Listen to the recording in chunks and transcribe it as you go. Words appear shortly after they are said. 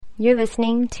You're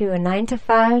listening to a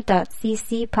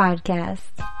 9to5.cc podcast.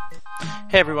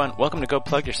 Hey everyone, welcome to Go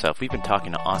Plug Yourself. We've been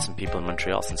talking to awesome people in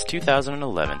Montreal since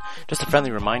 2011. Just a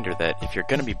friendly reminder that if you're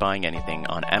going to be buying anything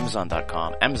on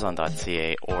Amazon.com,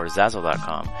 Amazon.ca, or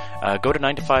Zazzle.com, go to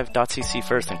 9to5.cc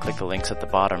first and click the links at the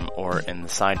bottom or in the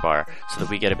sidebar so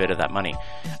that we get a bit of that money.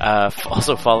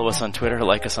 Also follow us on Twitter,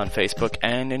 like us on Facebook,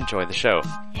 and enjoy the show.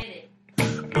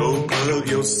 Go plug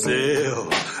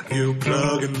yourself, you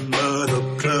plugging mother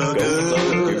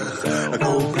plugger.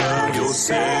 Go plug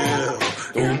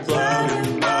yourself, you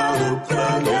plugging mother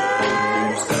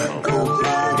plugger. Go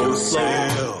plug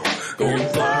yourself, you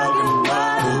plugging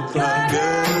mother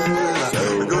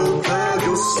plugger. Go plug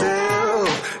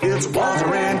yourself, it's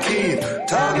Walter and Keith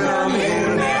talking on the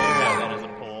internet.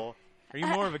 Are you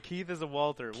more of a Keith as a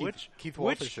Walter? Keith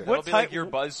Walter, sure. What That'll be type, like your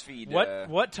BuzzFeed.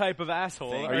 What type of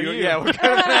asshole are you? Yeah, what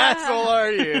kind of an asshole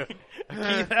are you?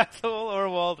 Keith asshole or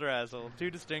a Walter asshole? Two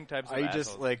distinct types of assholes. Are you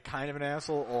just like kind of an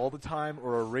asshole all the time,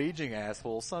 or a raging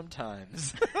asshole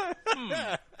sometimes?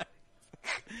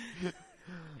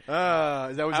 Is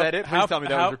that it? Please tell me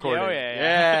that was recorded. Oh,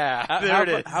 yeah. There it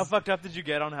is. How fucked up did you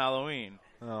get on Halloween?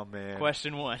 Oh man.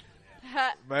 Question one.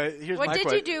 What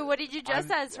did you do? What did you dress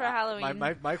as for Halloween?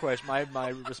 My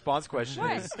response question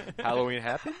is: Halloween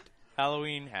happened?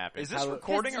 Halloween happened. Is this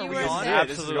recording? Or are we were on? sick.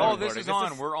 Absolutely. Oh, recording. this is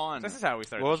on. We're on. This is how we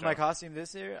started. What was the my show. costume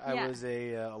this year? I Yeah. was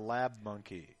a lab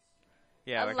monkey.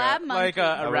 Yeah, A like lab monkey. like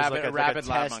I a was rabbit, like a rabid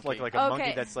lab test, monkey. like a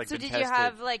monkey that's like so been did tested. you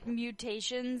have like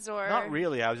mutations or? Not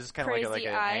really. I was just kind of like crazy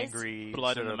an eyes? angry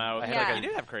Blood sort in the of- mouth. I had Yeah. like You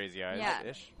did have crazy eyes. Yeah.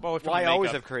 Ish. Well, Well, I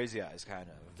always have crazy eyes, kind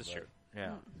of. That's but- true.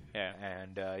 Yeah. Yeah.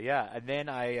 And and then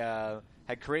I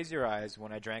had crazier eyes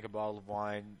when I drank a bottle of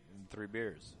wine and 3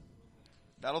 beers.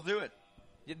 That'll do it.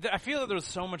 I feel that there was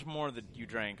so much more that you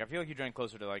drank. I feel like you drank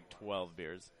closer to like 12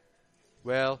 beers.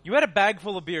 Well, You had a bag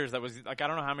full of beers that was like I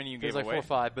don't know how many you it gave was like away. 4 or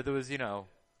 5, but there was mixy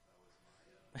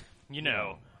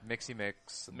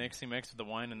mix Mixy mix with the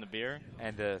wine and the beer.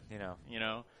 and Because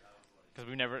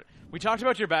we talked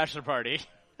about your bachelor party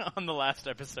on the last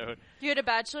episode. You had a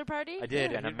bachelor party? I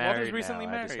did, Yeah, and I'm Walter's married recently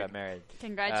now. I just married. got married.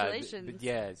 Congratulations. But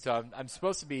yeah, so I'm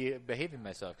supposed to be behaving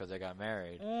myself because I got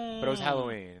married, but it was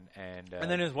Halloween, and And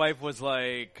then his wife was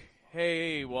like,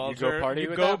 "Hey, Walter, party you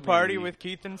without go party me." with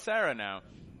Keith and Sarah now."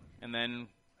 And then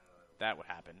that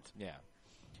happened. yeah,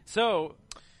 So,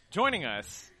 joining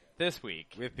us this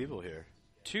week, we have people here.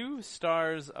 2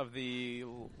 stars of the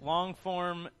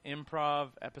long-form improv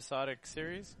episodic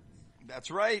series, That's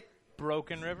right.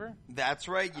 Broken River. That's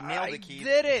right. You nailed it, Keith.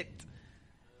 Did it!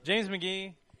 James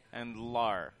McGee and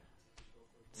Lar.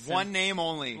 One name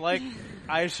only. Like,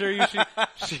 I assure you,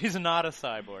 she's not a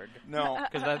cyborg. No.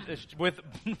 Because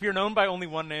if you're known by only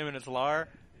one name and it's Lar,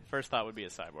 first thought would be a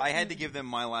cyborg. I had to give them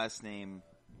my last name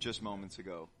just moments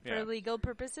ago. For legal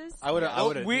purposes? I would have.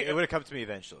 Oh, It would have come to me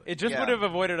eventually. It just Yeah. would have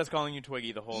avoided us calling you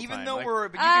Twiggy the whole time. Even though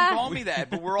Like, but you can call me that,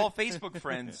 but we're all Facebook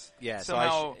friends. yeah.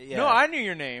 Somehow, So No, I knew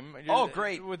your name. Oh,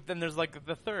 great. Then there's like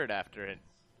the third after it.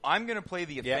 I'm going to play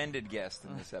the offended guest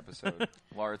in this episode.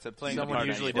 Laura, it's up to you. Someone You're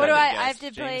usually the What do offended I have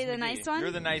guest. to play James the McGee. nice one? You're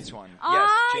the nice one.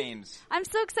 Aw, Yes, James. I'm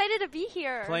so excited to be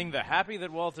here. Playing the happy that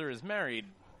Walter is married,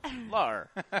 Lar.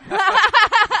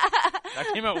 That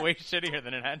came out way shittier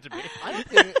than it had to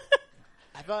be.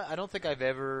 I don't think I've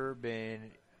ever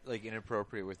been like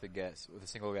inappropriate with a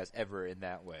single guest ever in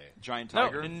that way. Giant No,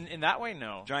 tiger. in that way,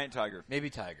 no. Giant tiger. Maybe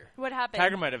Tiger. What happened?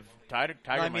 Tiger might have. Tiger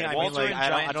I might mean, have. Walter and I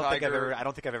Giant don't think Tiger I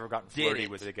don't think I've ever gotten did flirty it.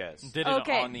 with a guest. did it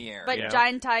Okay. on the air. But Yeah.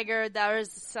 Giant Tiger, there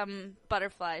was some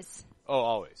butterflies. Oh,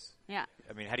 always. Yeah.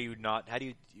 I mean, how do you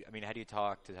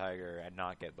talk to Tiger and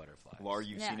not get butterflies? Laura,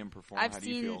 you've Yeah. seen him perform. I've How do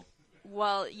seen, you feel?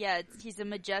 well, yeah, he's a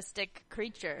majestic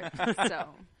creature.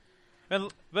 So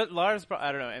But Lars,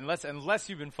 I don't know. Unless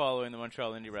you've been following the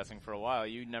Montreal indie wrestling for a while,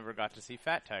 you never got to see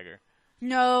Fat Tiger.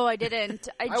 No, I didn't.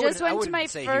 I just wouldn't went to my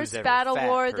say he was first ever Battle fat,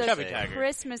 War, per the Chubby Tiger.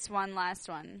 Christmas one, last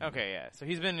one. Okay, yeah. So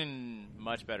he's been in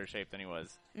much better shape than he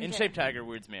was. In Okay. shape Tiger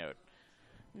weirds me out.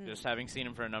 Just having seen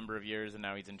him for a number of years and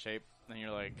now he's in shape, and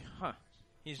you're like, huh.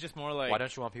 He's just more like. Why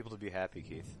don't you want people to be happy,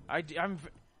 Keith?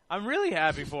 I'm really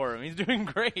happy for him. He's doing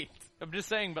great. I'm just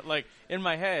saying, but like in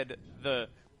my head, the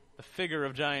figure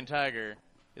of Giant Tiger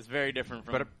is very different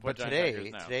from what Giant Tiger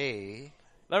is now. Today,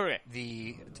 Okay.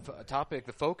 the topic,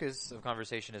 the focus of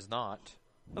conversation is not.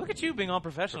 Look at you being all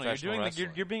professional. You're Professional doing wrestling.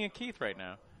 you're being a Keith right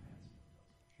now.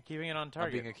 You're keeping it on I'm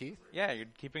target. being a Keith. Yeah, you're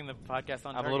keeping the podcast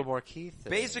on I'm target. a little more Keith. Today.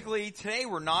 Basically, today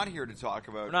we're not here to talk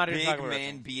about We're not here to big talk about men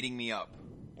wrestling. beating me up.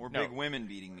 Or No. big women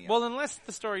beating me up. Well, unless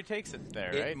the story takes it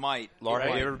there, it right? might. Laura, It have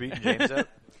you might. ever beaten James up?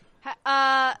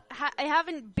 I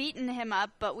haven't beaten him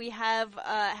up, but we have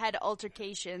had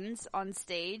altercations on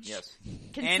stage. Yes.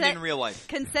 And in real life.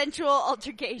 Consensual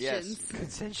altercations. Yes.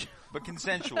 Consensual. But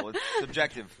consensual. It's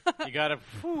subjective. You gotta.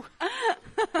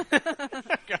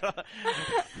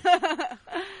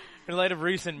 In light of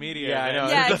recent media. Yeah, I know.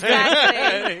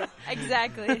 Yeah,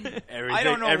 exactly. I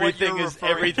don't know everything what you're is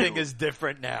referring everything to. is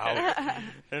different now.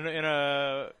 in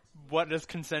a what is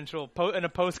consensual in a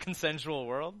post-consensual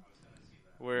world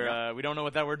where we don't know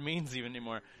what that word means even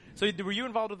anymore. So were you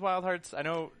involved with Wild Hearts? I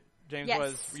know James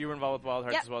was. You were involved with Wild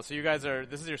Hearts as well. So you guys are.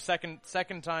 This is your second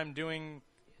time doing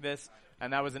this,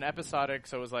 and that was an episodic.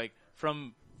 So it was like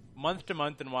from month to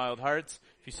month in Wild Hearts.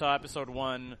 If you saw episode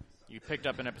 1. You picked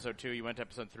up in episode 2, you went to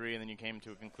episode 3, and then you came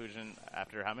to a conclusion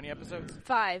after how many episodes?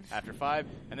 5. After 5.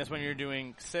 And this one you're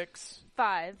doing 6?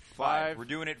 5. 5. We're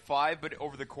doing it 5, but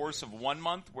over the course of 1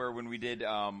 month, where when we did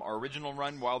our original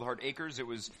run, Wild Heart Acres, it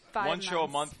was 5 one show a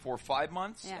months. month for 5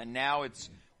 months, Yeah. and now it's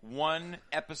 1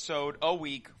 episode a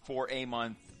week for a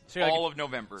month, So you're all like of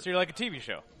November. So you're like a TV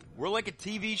show. We're like a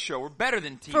TV show. We're better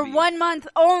than TV. For 1 month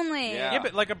only. Yeah. Yeah,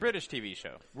 but like a British TV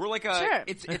show. We're like a, Sure.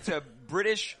 it's a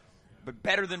British, but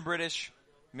better than British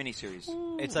miniseries.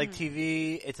 It's like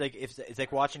TV. It's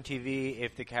like watching TV.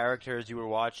 If the characters you were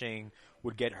watching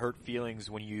would get hurt feelings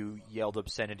when you yelled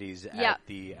obscenities Yeah.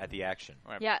 at the action.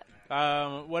 Right. Yeah.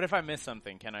 What if I miss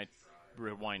something? Can I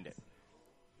rewind it?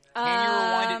 Can you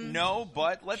rewind it? No,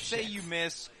 but let's say you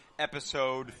miss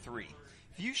episode 3.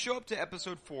 If you show up to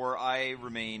episode 4, I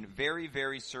remain very,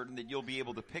 very certain that you'll be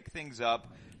able to pick things up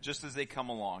just as they come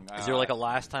along. Is there like a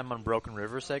last time on Broken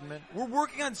River segment? We're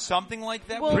working on something like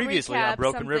that. We'll Previously on recap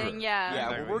Broken River. something, Yeah. Yeah,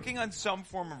 Exactly. we're working on some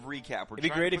form of recap. We're It'd be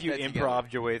trying great to if put you that together.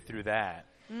 improv'd your way through that.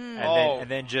 Oh. And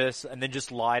then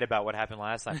just lied about what happened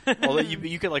last time. Although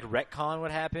you could like retcon what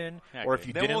happened, Yeah, or okay. if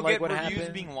you Then didn't we'll like get what reviews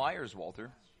happened, being liars,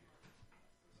 Walter.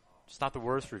 it's not the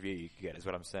worst review you could get. Is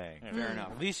what I'm saying. Yeah, Fair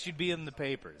enough. At least you'd be in the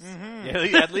papers.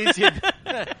 Yeah,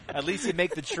 at least you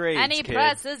make the trades. Any kid.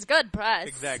 press is good press.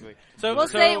 Exactly. So We'll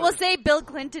say Bill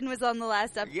Clinton was on the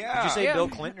last episode. Yeah. Did you say Yeah. Bill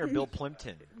Clinton or Bill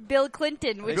Plimpton? Bill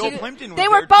Clinton. Bill Plimpton was They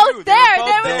there were too. both They were there.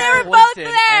 both They there. were both Plimpton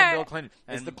there. And Bill Clinton.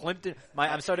 It's the Plimpton.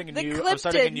 I'm starting a The new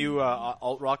Clipton.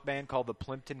 alt rock band called the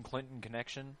Plimpton Clinton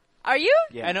Connection. Are you?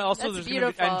 Yeah. And also That's there's gonna be,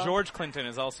 beautiful. and George Clinton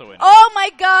is also in it. Oh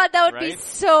my God, that would be Right?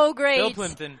 so great. Bill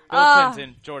Clinton, Ah.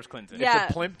 Clinton, George Clinton. Yeah.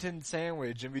 It's a Plimpton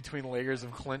sandwich in between layers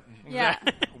of Clinton. Yeah.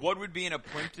 What would be in a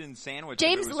Plimpton sandwich?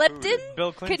 James if it was Lipton? food?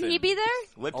 Bill Clinton. Can he be there?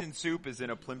 Lipton soup is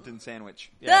in a Plimpton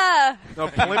sandwich. Yeah. No,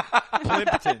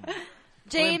 Plimpton.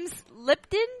 James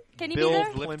Lipton? Can he Bill be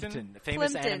there? Plimpton.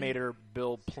 Famous Plimpton. animator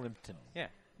Bill Plimpton. Yeah.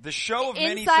 The show of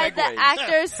many Inside segues. the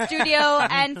Actors Studio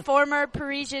and former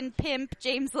Parisian pimp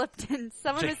James Lipton.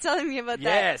 Someone was telling me about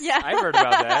Yes, that. Yeah. I've heard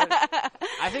about that.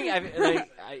 I think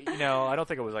I don't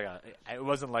think it was it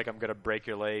wasn't like I'm gonna break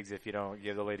your legs if you don't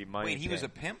give the lady money. Wait, he was a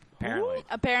thing. pimp? Apparently.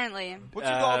 Apparently. What's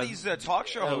with all these talk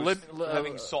show hosts lim-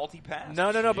 having salty past?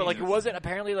 No, but like it wasn't.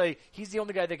 Apparently, like he's the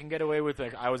only guy that can get away with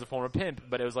like I was a former pimp,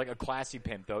 but it was like a classy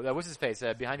pimp though. That was his face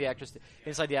behind the actress,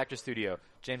 inside the actor studio.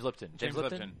 James Lipton. James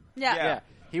Lipton. Yeah. Yeah.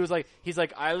 He's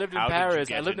like I lived in How did you Paris.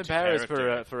 get I lived in into Paris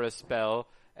character? for a spell.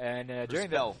 And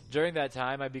during that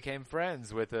time, I became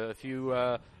friends with a few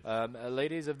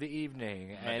ladies of the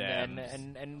evening,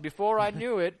 and before I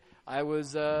knew it, I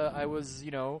was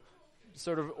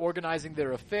sort of organizing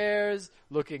their affairs,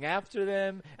 looking after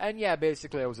them, and yeah,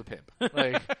 basically I was a pimp.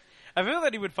 Like I feel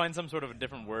that he would find some sort of a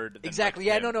different word. than, exactly, like,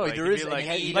 yeah, pimp. no, Like, there he'd is be like,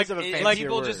 he like- does have a it- fancier like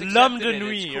people word. just L'homme accepted de it,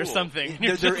 nuit it's or cool. something.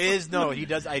 There is no. He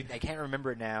does. I can't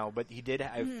remember it now, but he did.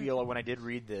 I feel when I did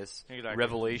read this Exactly.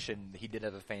 revelation, he did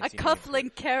have a fancy A name.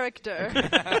 cufflink character.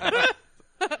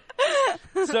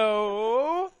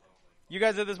 So, you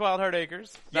guys did this Wild Heart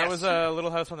Acres. That Yes. was a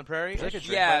Little House on the Prairie. Is that a drink,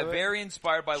 by Yeah, the way? very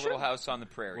inspired by Little House on the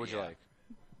Prairie. What would you yeah. like?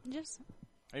 Just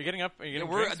Are you getting up? Are you Yeah,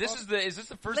 getting drinks? is this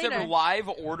the first Later. ever live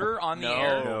order on the No.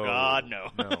 air? Oh, God,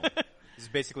 no. This is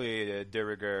basically a de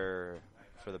rigueur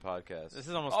for the podcast. This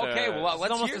is almost Okay, a, well, this is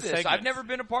let's almost hear a this. segment. I've never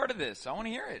been a part of this. I want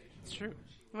to hear it. It's true.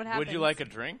 what happens? Would you like a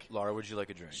drink? Laura, would you like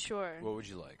a drink? Sure. What would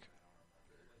you like?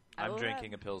 I I'm will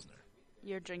drinking have- a Pilsner.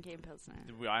 You're drinking Pilsner.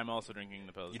 I'm also drinking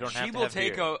the pills. You don't have She to will have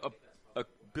take beer. a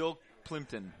Bill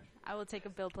Plimpton. I will take a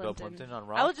Bill Bill Plimpton. Plimpton on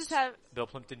rocks. I will just have. Bill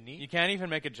Plimpton neat. You can't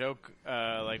even make a joke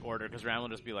like order because Ram will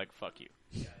just be like, "Fuck you."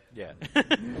 Yeah.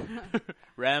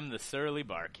 Ram the surly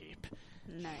barkeep.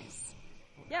 Nice.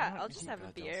 Yeah, I'll just have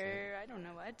a beer. I don't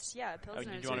know what. Yeah, Pilsner.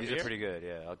 do you is want a really These beer? are pretty good.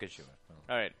 Yeah, I'll get you one.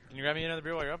 All right, can you grab me another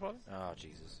beer while you're up, Walter? Oh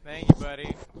Jesus. Thank you,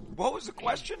 buddy. What was the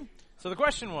question? So the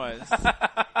question was,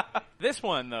 this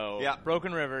one though, Yeah.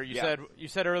 Broken River. You Yeah.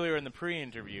 said earlier in the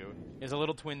pre-interview is a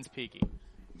little Twins Peaky.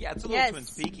 Yeah, it's a little Yes.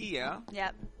 Twin Peaky, yeah.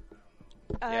 Yep.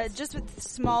 Yes. just with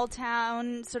small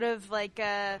town, sort of like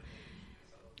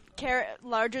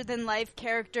larger than life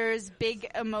characters, big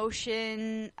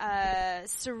emotion,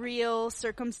 surreal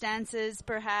circumstances,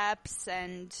 perhaps,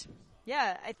 and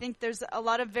yeah, I think there's a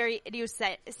lot of very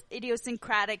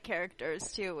idiosyncratic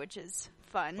characters too, which is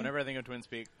fun. Whenever I think of Twin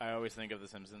Peaks, I always think of The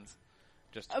Simpsons.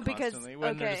 Just because constantly.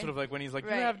 When they're just sort of like when he's like,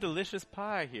 you have delicious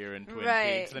pie here in Twin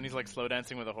Peaks. Then he's like slow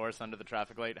dancing with a horse under the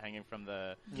traffic light, hanging from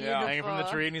the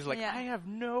tree, and he's like, I have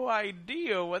no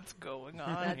idea what's going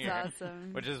on here. That's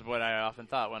awesome. Which is what I often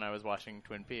thought when I was watching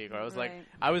Twin Peaks. Where I was like,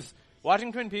 I was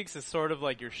watching Twin Peaks is sort of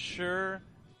like, you're sure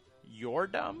you're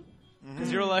dumb?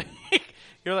 Because you're like,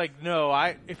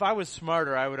 no, if I was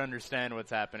smarter, I would understand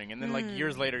what's happening. And then like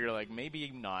years later, you're like,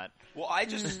 maybe not. Well, I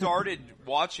just started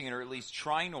watching it, or at least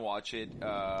trying to watch it,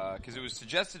 because it was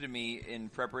suggested to me in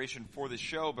preparation for the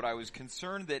show, but I was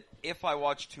concerned that if I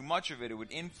watched too much of it, it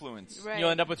would influence. Right. You'll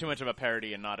end up with too much of a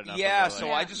parody and not enough. Yeah, of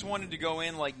so I just wanted to go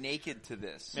in like naked to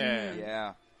this.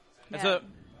 Yeah. And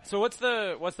so what's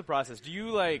the process? Do you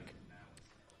like...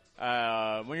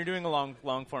 when you're doing a long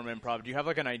form improv, do you have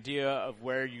like an idea of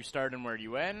where you start and where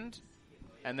you end,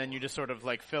 and then you just sort of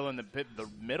like fill in the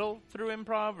middle through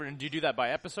improv, or do you do that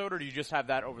by episode, or do you just have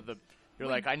that over the? You're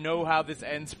like, I know how this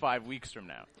ends 5 weeks from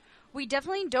now. We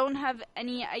definitely don't have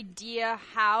any idea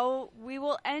how we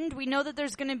will end. We know that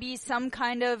there's going to be some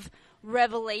kind of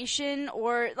revelation,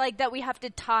 or like that we have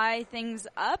to tie things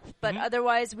up, but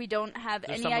otherwise we don't have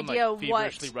any idea like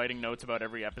feverishly writing notes about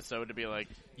every episode to be like,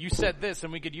 you said this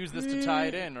and we could use this to tie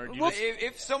it in, or do you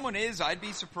if someone is, I'd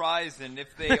be surprised, and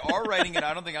if they are writing it,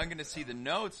 I don't think I'm going to see the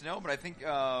notes. No, but I think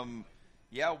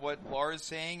what Laura's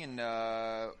saying, and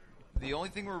the only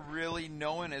thing we're really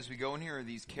knowing as we go in here are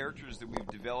these characters that we've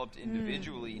developed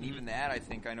individually, and even that, I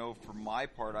think, I know for my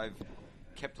part, I've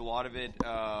kept a lot of it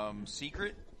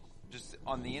secret. Just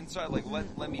on the inside, like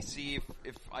let me see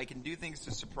if I can do things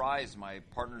to surprise my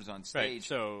partners on stage.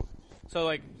 Right. So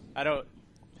like I don't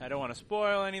want to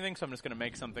spoil anything, so I'm just going to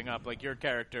make something up. Like your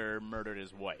character murdered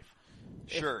his wife.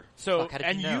 Sure.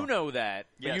 You know that,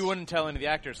 but you wouldn't tell any of the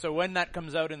actors. So when that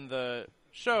comes out in the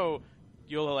show,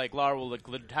 Laura will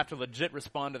have to legit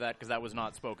respond to that because that was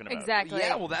not spoken about. Exactly.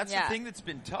 Yeah, well, that's the thing that's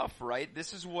been tough, right?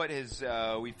 This is what has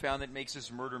we found that makes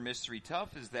this murder mystery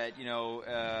tough, is that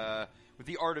with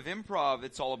the art of improv,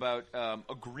 it's all about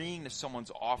agreeing to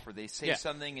someone's offer. They say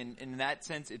something, and in that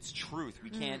sense, it's truth. We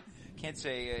can't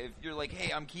say if you're like,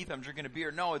 "Hey, I'm Keith. I'm drinking a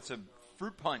beer." No, it's a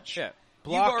fruit punch. Yeah,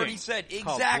 blocking. You've already said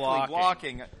exactly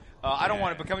blocking. I don't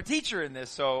want to become a teacher in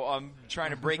this, so I'm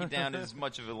trying to break it down to as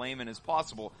much of a layman as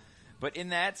possible. But in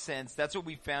that sense, that's what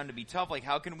we found to be tough. Like,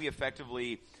 how can we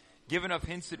effectively give enough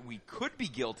hints that we could be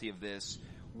guilty of this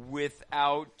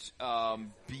without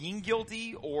being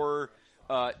guilty, or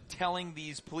telling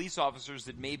these police officers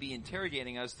that may be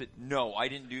interrogating us that, no, I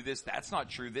didn't do this, that's not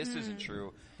true, this isn't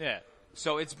true. Yeah.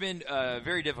 So it's been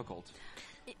very difficult.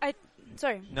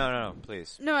 Sorry. No,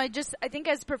 please. No, I think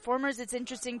as performers it's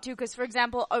interesting too, because for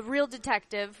example, a real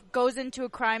detective goes into a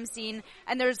crime scene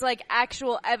and there's like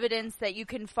actual evidence that you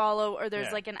can follow, or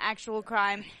there's like an actual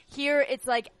crime. Here it's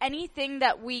like anything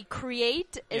that we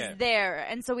create is there,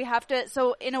 and so we have to,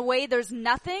 so in a way there's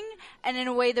nothing, and in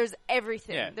a way there's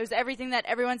everything. Yeah. There's everything that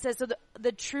everyone says, so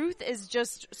the truth is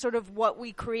just sort of what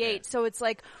we create. So it's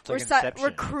like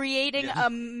we're creating a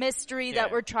mystery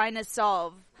that we're trying to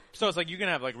solve. So it's like you can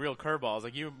have like real curveballs.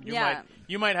 Like you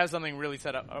might have something really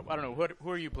set up. I don't know. Who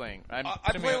are you playing? I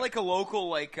play like a local,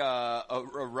 like a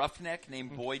roughneck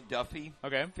named Boyd Duffy.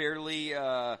 Okay.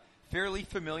 Fairly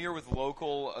familiar with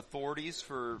local authorities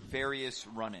for various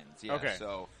run-ins. Yeah, okay.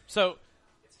 So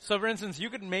for instance, you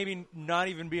could maybe not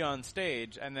even be on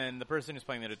stage, and then the person who's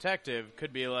playing the detective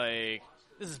could be like,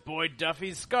 "This is Boyd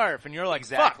Duffy's scarf," and you're like,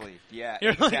 exactly. Fuck. Yeah,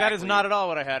 you're exactly. Like, that is not at all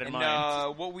what I had in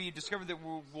mind. What we discovered that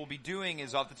we'll be doing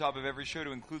is, off the top of every show,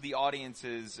 to include the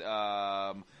audiences.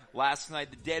 Last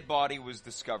night, the dead body was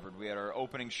discovered. We had our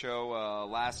opening show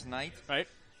last night, right?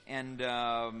 And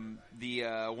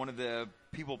one of the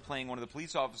people playing one of the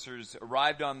police officers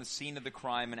arrived on the scene of the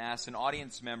crime and asked an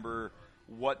audience member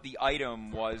what the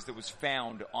item was that was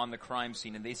found on the crime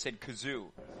scene, and they said kazoo.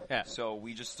 Yeah. So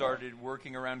we just started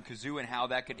working around kazoo and how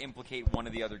that could implicate one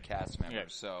of the other cast members. Okay.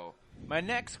 So my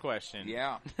next question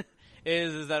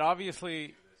is is that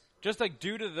obviously, just like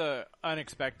due to the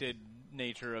unexpected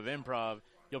nature of improv,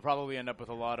 you'll probably end up with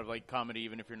a lot of like comedy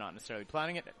even if you're not necessarily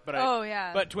planning it. But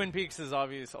but Twin Peaks is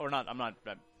obvious, or not,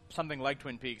 something like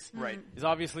Twin Peaks, right, is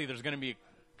obviously there's going to be,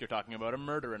 you're talking about a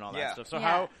murder and all that stuff. So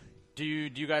how do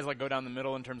you guys like go down the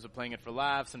middle in terms of playing it for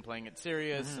laughs and playing it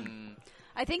serious? And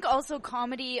I think also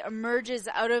comedy emerges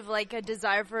out of like a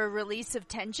desire for a release of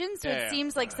tension. So it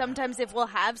seems like sometimes if we'll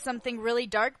have something really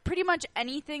dark, pretty much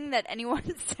anything that anyone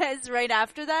says right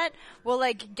after that will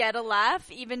like get a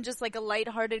laugh, even just like a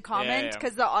lighthearted comment,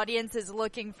 because the audience is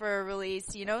looking for a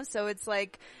release, you know? So it's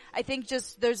like, I think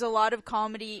just there's a lot of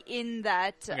comedy in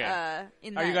that. Are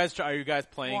you guys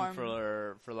playing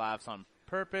for laughs on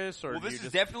purpose, or this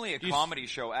is definitely a comedy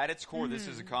show at its core? This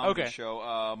is a comedy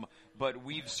show, but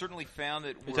we've certainly found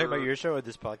that you're talking about your show or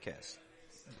this podcast.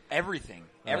 Everything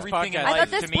I thought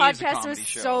this podcast was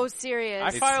so serious.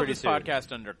 I filed this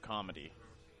podcast under comedy.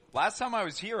 Last time I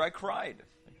was here, I cried.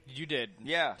 You did.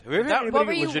 Yeah. What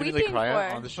were you weeping for?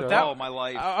 On the show? My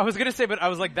life. I was gonna say, but I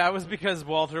was like, that was because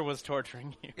Walter was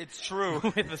torturing you. It's true.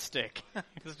 With a stick. He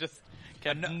was just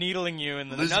kept needling you in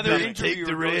the another interviewer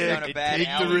goes down a bad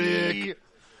alley.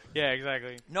 Yeah,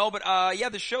 exactly. No, but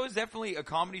the show is definitely a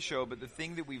comedy show, but the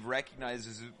thing that we've recognized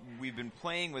is we've been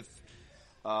playing with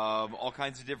all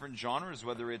kinds of different genres,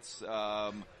 whether it's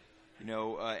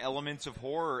elements of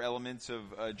horror, elements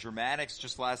of dramatics.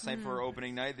 Just last night for our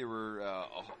opening night, there were a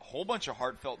whole bunch of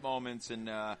heartfelt moments and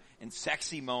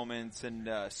sexy moments and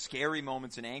scary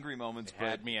moments and angry moments.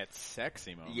 Had me at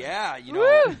sexy moments. Yeah,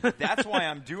 that's why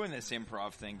I'm doing this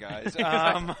improv thing, guys.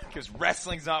 Because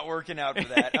wrestling's not working out for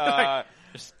that.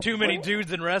 There's too many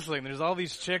dudes in wrestling. There's all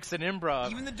these chicks in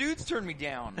improv. Even the dudes turn me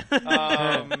down.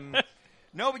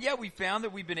 No, but we found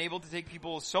that we've been able to take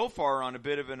people so far on a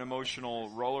bit of an emotional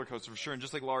roller coaster for sure. And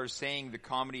just like Laura's saying, the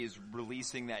comedy is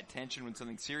releasing that tension when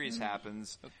something serious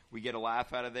happens. We get a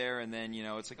laugh out of there, and then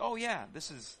it's like, oh yeah,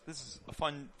 this is a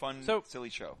fun, silly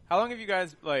show. How long have you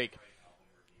guys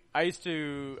I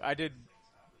did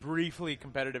briefly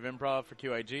competitive improv for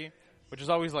QIG, which is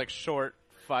always like short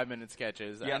 5-minute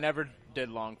sketches. I never did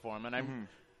long form, and I'm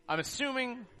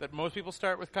assuming that most people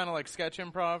start with kind of like sketch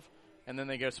improv. And then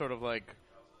they get sort of like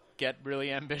get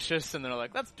really ambitious, and they're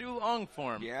like, "Let's do long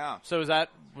form." Yeah. So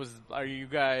are you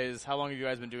guys? How long have you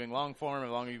guys been doing long form?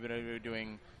 How long have you been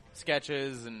doing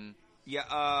sketches? And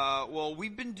well,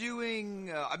 we've been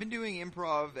doing. I've been doing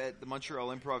improv at the Montreal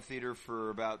Improv Theatre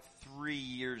for about 3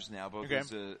 years now, both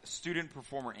as a student,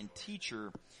 performer, and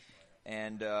teacher.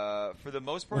 And for the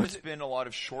most part, it's been a lot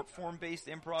of short form based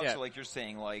improv. So, like you're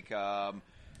saying, like.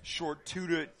 Short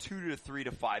 2 to 3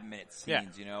 to 5 minute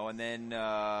scenes, and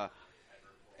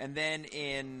then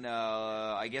in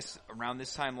I guess around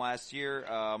this time last year,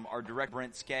 our director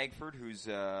Brent Skagford, who's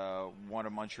one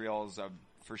of Montreal's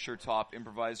for sure top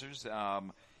improvisers,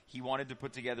 he wanted to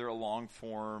put together a long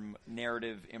form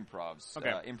narrative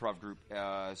improv group.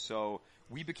 So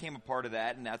we became a part of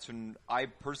that, and that's when I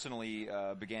personally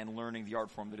began learning the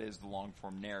art form that is the long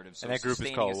form narrative. So and that group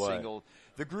is called what?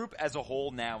 The group as a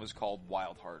whole now is called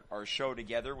Wild Heart. Our show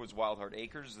together was Wild Heart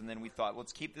Acres, and then we thought,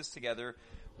 let's keep this together.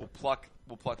 We'll pluck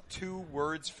 2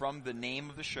 words from the name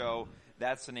of the show.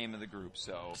 That's the name of the group.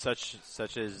 So such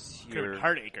as your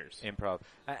Heart Acres improv.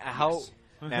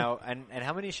 Now and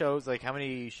how many shows? Like how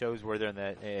many shows were there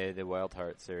in the Wild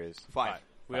Heart series? 5.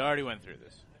 We already went through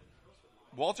this.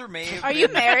 Walter may have Are you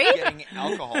married? Getting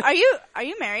alcohol. Are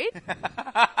you married?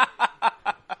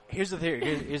 Here's the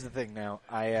thing. Now,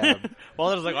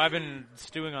 Walter's like, I've been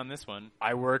stewing on this one.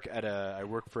 I work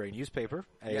for a newspaper.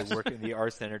 I work in the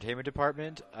arts and entertainment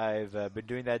department. I've been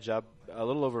doing that job a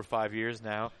little over 5 years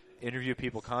now. Interview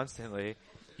people constantly.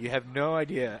 You have no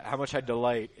idea how much I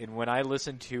delight in when I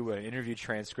listen to an interview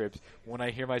transcript when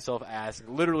I hear myself ask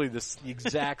literally the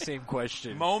exact same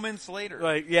question. Moments later.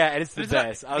 And it's the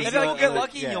best. You'll get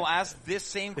lucky and you'll ask this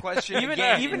same question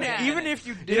again. Even if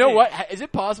you did. You know what? Is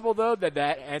it possible, though, that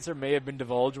answer may have been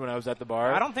divulged when I was at the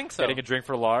bar? I don't think so. Getting a drink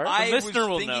for Lars? I was listener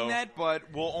will thinking know. that, but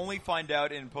we'll only find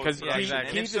out in post-production.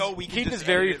 Because if so, we can Keith just is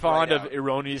very edit it fond right of out.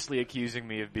 erroneously accusing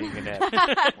me of being inept.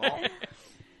 Well,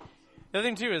 The other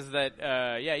thing too is that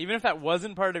even if that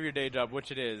wasn't part of your day job,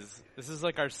 which it is, this is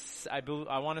like I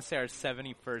want to say our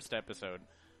 71st episode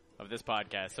of this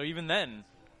podcast. So even then,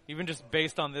 even just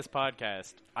based on this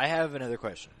podcast, I have another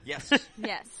question. yes.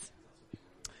 Yes.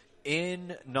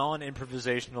 In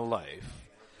non-improvisational life,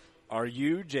 are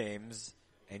you, James,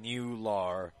 and you,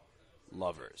 Lar,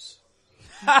 lovers?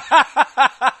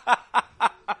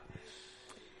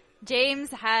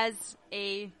 James has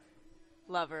a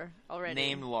lover already.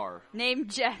 Named Lar.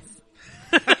 Named Jess.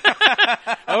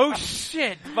 oh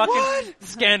shit! Fucking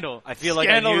scandal. I feel like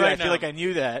Scandal I knew that. right I feel now. like I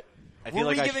knew that. Were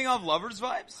we giving off lovers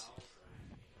vibes?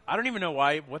 I don't even know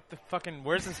why. What the fucking?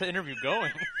 Where's this interview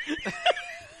going?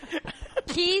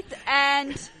 Keith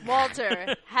and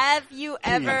Walter, have you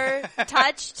ever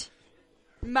touched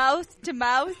mouth to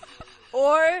mouth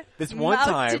or this one mouth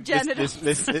time, to genitals.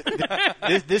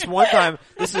 this one time,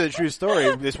 this is a true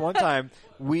story. This one time,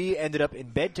 we ended up in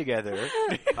bed together,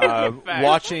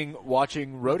 watching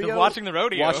rodeo. Watching the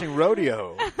rodeo. Watching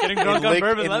rodeo. Getting drunk on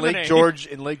bourbon lemonade.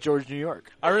 In Lake George, New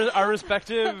York. Our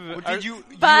respective. You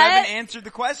haven't answered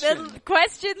the question. The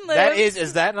question lives. That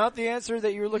is that not the answer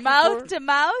that you were looking for? Mouth to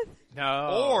mouth?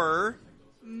 No. Or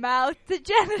Mouth to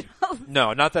genitals.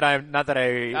 No, not that I can think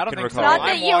so. recall. Not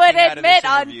that I'm you walking would out of this admit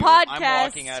on interview. podcast. I'm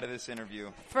walking out of this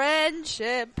interview.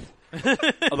 Friendship.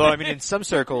 Although, I mean, in some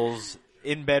circles,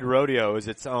 in-bed rodeo is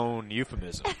its own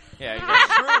euphemism. Yeah,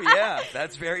 That's true, yeah.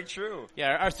 That's very true.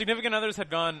 yeah. Our significant others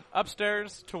had gone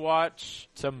upstairs to watch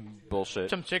Some bullshit.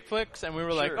 some chick flicks, and we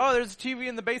were like, Sure. "Oh, there's a TV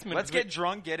in the basement." Let's get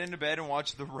drunk, get into bed, and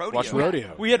watch the rodeo. Watch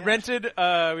rodeo. We had rented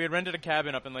a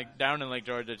cabin up in down in Lake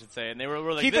George, I should say, and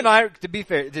we're like, Keith this- and I, to be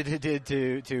fair,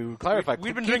 to clarify,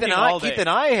 We'd been Keith drinking and I, all day. Keith and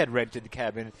I had rented the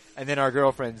cabin, and then our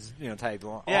girlfriends, tagged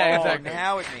along. Yeah, Oh, exactly.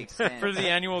 now it makes sense. for the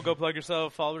annual Go Plug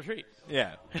Yourself fall retreat.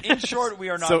 Yeah. In short, we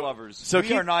are not So- lovers. so we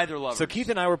Keith- are neither lovers. So Keith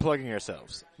and I were plugging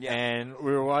ourselves, Yeah. and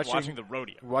we were watching the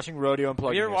rodeo. rodeo and Have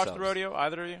plugging you ever watched ourselves. the rodeo?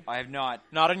 Either of you? I have not.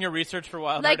 Not in your research for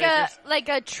Wild Like Heart a Acres? like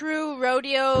a true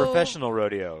rodeo. Professional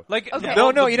rodeo. Like Okay.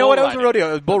 No, the you know what? It bull was a riding. rodeo.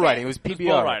 It was bull Okay. riding. It was It was PBR.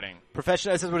 bull riding.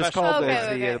 Professional. That's what it's Professional. called. Okay, It's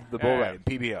okay. the bull Yeah. riding.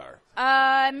 PBR.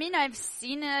 I mean, I've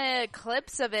seen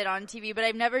clips of it on TV, but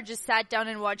I've never just sat down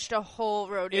and watched a whole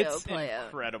rodeo It's play out.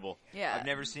 incredible. Yeah, I've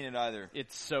never seen it either.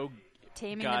 It's so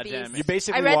Taming goddamn the it. Beast. You're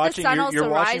basically I read watching. the sun you're also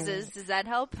watching, rises. Does that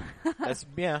help? That's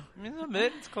yeah. a little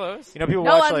bit. It's close. People No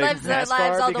watch one like lives their NASCAR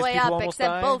lives all the because way people up almost except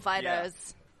die.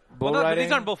 bullfighters. Bull Well, no, riding.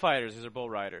 these aren't bullfighters. These are bull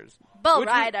riders. Bull Which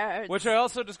we- riders. Which I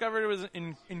also discovered was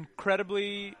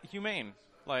incredibly humane.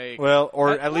 Like, Well,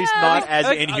 or at least well, not as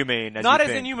like, inhumane as not you as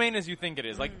think. inhumane as you think it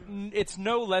is. Like, it's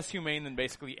no less humane than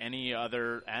basically any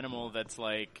other animal that's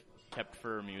like kept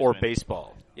for amusement Or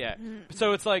baseball. Yeah.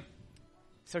 So it's like,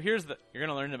 you're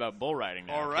gonna learn about bull riding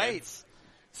now. All right. kids.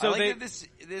 So I like they, that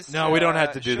this. No, we don't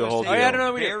have to do the show whole takes deal. Oh, yeah,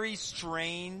 no, we do. very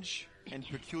strange and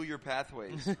peculiar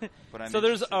pathways. But I'm so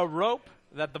there's interested. a rope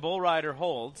that the bull rider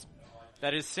holds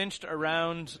that is cinched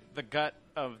around the gut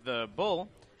of the bull,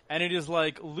 and it is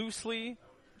like loosely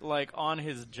like on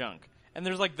his junk. And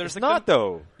there's It's not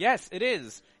though. Yes, it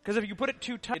is. Because if you put it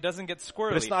too tight, it doesn't get squirrely.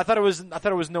 But it's not, I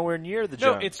thought it was nowhere near the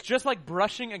No, junk. it's just like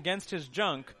brushing against his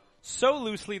junk so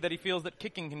loosely that he feels that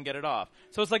kicking can get it off.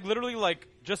 So it's like literally like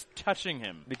just touching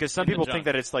him. because some in the people junk. think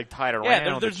that it's like tied around.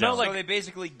 Yeah, there's the no, junk. like- So they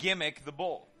basically gimmick the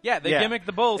bull. Yeah, they Yeah, gimmick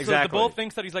the bull so exactly. the bull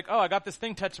thinks that he's like, oh, I got this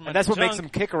thing touching my And that's what makes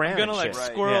junk. him kick around I'm gonna and like shit.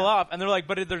 Right. squirrel Yeah. off, and they're like,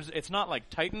 but it's not like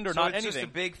tightened or So not it's anything. just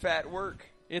a big fat work.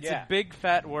 It's Yeah. a big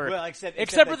fat work. Well, except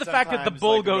for the that fact that the sometimes,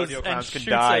 bull like, goes rodeo and clowns can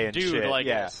shoots die a and dude shit. like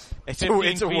yeah. 15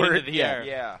 It's a feet word. into the yeah. air.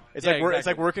 Yeah. It's Yeah, like it's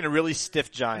exactly. like working a really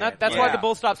stiff giant. And that's Yeah. why the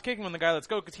bull stops kicking when the guy lets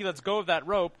go, because he lets go of that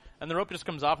rope, and the rope just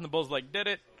comes off, and the bull's like, did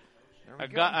it. I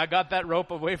got that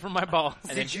rope away from my balls. and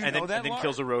then, Did you and know then, that, and then Laura?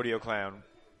 kills a rodeo clown.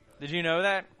 Did you know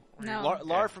that? No.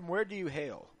 Laura, from where do you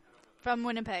hail? From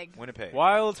Winnipeg. Winnipeg.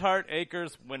 Wild Heart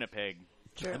Acres, Winnipeg.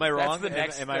 Am I wrong? the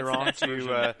next- am I that's the wrong next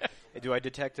to? Do I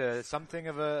detect something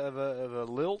of a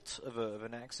lilt of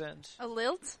an accent? A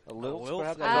lilt? A lilt, lilt?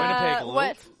 perhaps? Winnipeg lilt?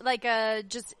 What? Like a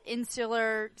just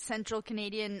insular Central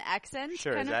Canadian accent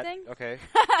Sure, kind is of that thing? okay?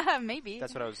 Maybe.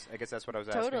 That's what I was. I guess that's what I was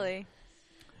asking. Totally.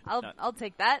 I'll No. I'll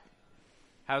take that.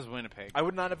 How's Winnipeg? I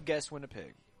would not have guessed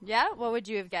Winnipeg. Yeah. What would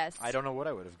you have guessed? I don't know what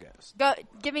I would have guessed. Go.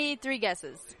 Give me 3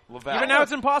 guesses. Laval. Even now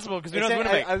it's impossible because we know it's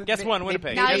Winnipeg. Guess one,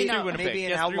 Winnipeg. Now Guess you two, know. Winnipeg. Maybe an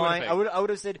Guess three, outlying. Winnipeg. I would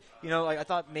have said, like I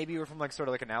thought maybe you were from like sort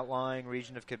of like an outlying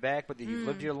region of Quebec, but that you've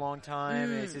lived here a long time.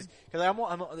 And it's just because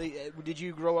did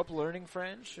you grow up learning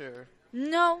French or?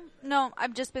 No.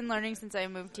 I've just been learning since I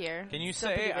moved here. Can you So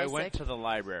say pretty I went basic. to the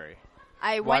library?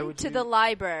 I Why went would to you- the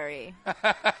library.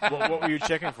 what were you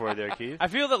checking for there, Keith? I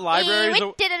feel that libraries.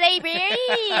 went to the library.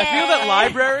 I feel that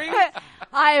library.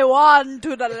 I went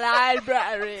to the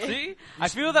library. See, I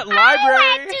feel that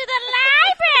library. to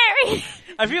the library.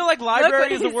 I feel like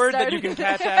library is a he word that you can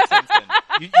started. catch accents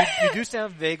in. You do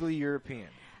sound vaguely European.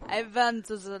 I went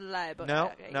to the library.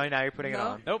 No, now you're putting it No.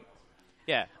 on. Nope.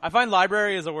 Yeah, I find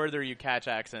library is a word where you catch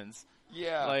accents.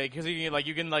 Yeah. Like, because you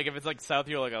can if it's like South,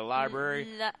 you're like a library.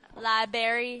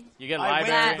 Library. You get I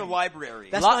library. went to the library.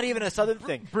 That's not even a southern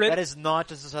thing. Brit- that is not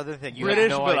just a southern thing. You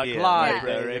British, have no but like idea.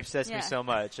 library. It obsessed me Yeah. so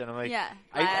much, and I'm like, Yeah.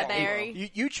 I-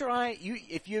 Library. you try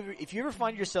if you ever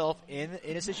find yourself in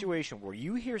a situation where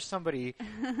you hear somebody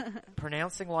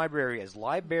pronouncing library as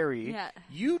library, Yeah.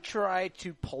 you try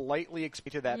to politely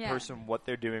explain to that Yeah. person what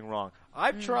they're doing wrong.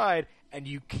 I've tried, and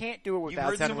you can't do it You without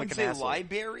heard sounding someone like say an asshole.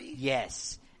 library?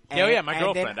 Yes. Yeah, my and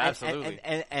girlfriend, then, absolutely.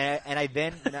 And I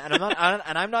then,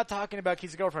 and I'm not talking about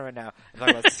Keith's girlfriend right now. I'm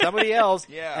talking about somebody else.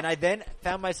 Yeah. And I then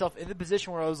found myself in the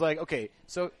position where I was like, okay,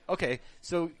 so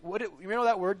what? You know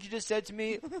that word you just said to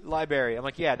me, library? I'm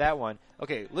like, yeah, that one.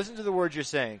 Okay, listen to the words you're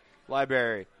saying,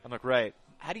 library. I'm like, right.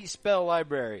 How do you spell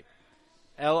library?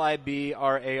 Library.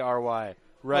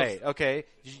 Right. Okay.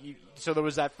 So there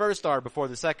was that first R before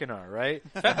the second R, right?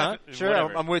 Uh-huh.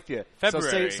 Sure, I'm with you.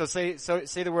 February. So say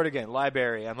the word again.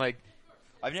 Library. I'm like,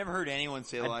 I've never heard anyone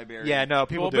say library. yeah, no,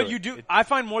 people do. But it. you do. I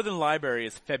find more than library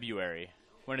is February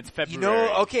when it's February.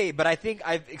 Okay, but I think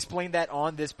I've explained that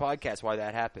on this podcast why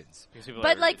that happens.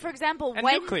 But like, for example, And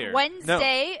nuclear.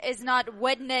 Wednesday is not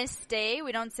Wednesday.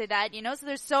 We don't say that, So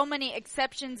there's so many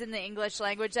exceptions in the English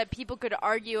language that people could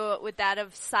argue with that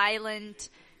of silent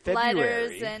February.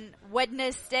 letters and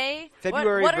Wednesday.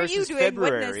 February what are you versus doing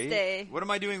February. Wednesday? What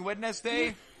am I doing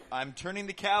Wednesday? I'm turning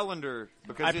the calendar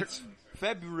because it's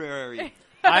February.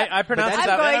 I pronounce I'm it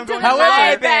that going way. to the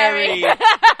However, library.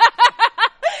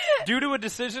 due to a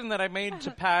decision that I made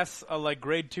to pass a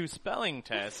grade 2 spelling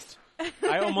test,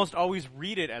 I almost always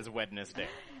read it as Wednesday.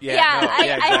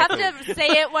 I have to say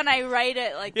it when I write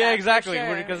it like that. Yeah, exactly. for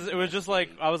sure. Because it was just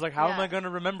I was like, how am I going to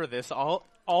remember this?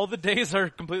 All the days are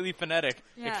completely phonetic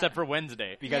except for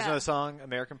Wednesday. You guys know the song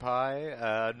American Pie?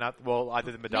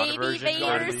 Either the Madonna Maybe version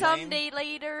later, or someday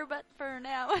later, but for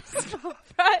now, it's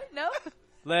no.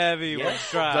 Levy was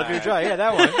dry. Levy was dry. Yeah,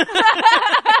 that one.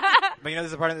 But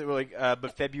there's a part of it where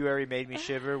but February made me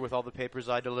shiver with all the papers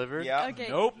I delivered. Yeah. Okay.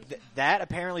 Nope. That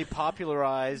apparently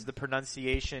popularized the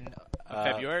pronunciation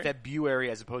February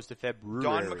as opposed to February.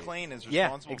 Don McLean is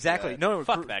responsible. Yeah, exactly. For that. No,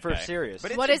 Fuck that for guy. serious.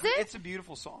 But What is it? It's a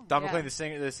beautiful song. Don Yeah.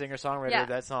 McLean, the singer-songwriter of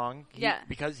that song,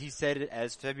 because he said it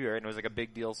as February and it was like a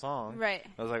big deal song. Right.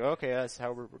 I was like, okay, that's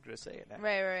how we're going to say it now.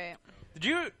 Right. Did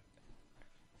you?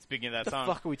 Speaking of that What the song,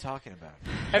 fuck are we talking about?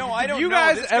 No, I don't you know.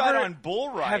 guys This ever got on bull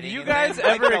riding. have you and guys then I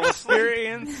ever fell asleep.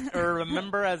 experienced or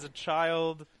remember as a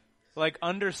child,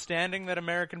 understanding that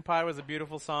American Pie was a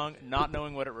beautiful song, not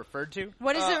knowing what it referred to?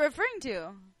 What is it referring to?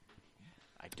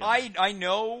 I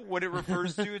know what it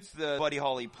refers to. It's the Buddy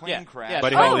Holly plane crash. Yeah,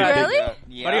 Buddy Oh, Holly. really?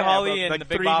 Yeah. Buddy Holly but and like the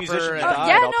Big 3 musicians Bopper. died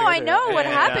Yeah, no, I altogether. know what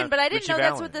And, happened, but I didn't Richie know that's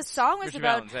Valens. what the song was Richie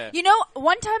about. Valens, yeah.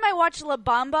 One time I watched La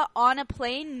Bamba on a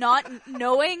plane, not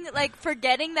knowing,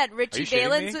 forgetting that Richie Are you shitting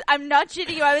Valens. me? I'm not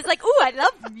shitting you. I was like, ooh, I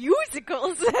love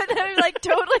musicals, and I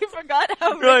totally forgot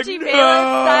how You're Richie like,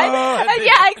 Valens died. no! And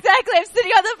yeah, exactly. I'm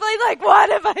sitting on the plane like, what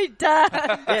have I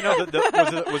done? Yeah,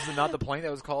 no, was it not the plane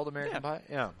that was called American Pie?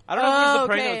 Yeah. I don't know if it was the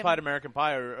plane okay. that was played American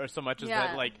Pie or so much as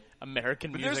Yeah. that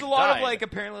American But music. there's a lot died. of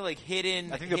apparently I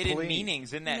think the hidden police-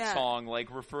 meanings in that Yeah. song,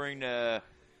 referring to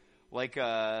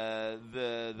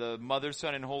the Mother,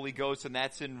 Son, and Holy Ghost, and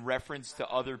that's in reference to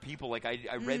other people. I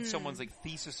read someone's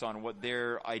thesis on what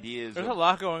their ideas. There's a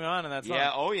lot going on in that song.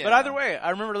 Yeah, oh yeah. But either way, I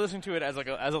remember listening to it as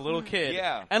a little kid.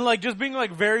 Yeah. And just being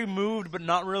very moved, but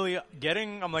not really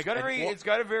getting. I'm like, It's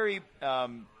got a very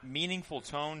meaningful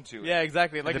tone to it. yeah,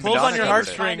 exactly. It the pulls on Madonna your cover.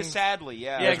 Kind of heartstrings. sadly,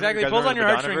 yeah. Yeah, exactly. You It guys pulls on remember your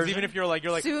the Madonna heartstrings, version? even if you're like,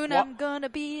 Soon what? I'm gonna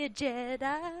be a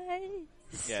Jedi.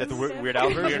 Is that the Weird Al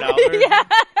version? Weird Al version.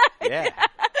 Yeah.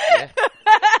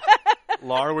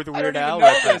 Laura with the Weird Al know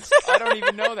reference. this. I don't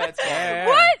even know that song. Yeah.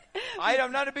 What?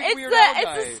 I'm not a big It's Weird Al guy.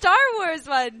 it's the Star Wars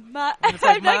one. It's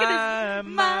I'm like, not gonna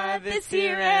my, this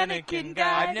here Anakin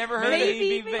guy. I've never heard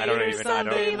Maybe it. Vader I don't even- I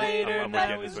someday don't- later. I'm with That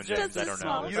you, was but just I a don't know.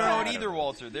 small You don't know it part. either,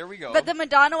 Walter. There we go. But the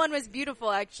Madonna one was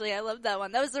beautiful, actually. I loved that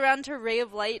one. That was around her Ray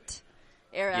of Light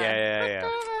era. Yeah.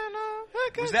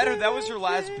 that was her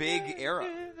last big era.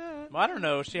 Well, I don't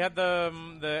know. She had the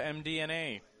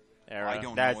MDNA era. I don't know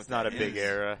what That's not a that big is.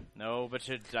 era. No, but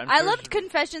I'm I sure loved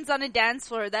Confessions on a Dance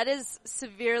Floor. That is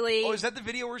severely... Oh, is that the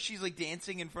video where she's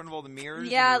dancing in front of all the mirrors?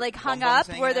 yeah, and her hung bum bum's up,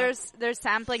 hanging where out? they're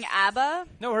sampling ABBA.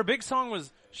 No, her big song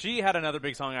was. She had another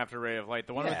big song after Ray of Light.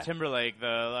 The one Yeah. with Timberlake.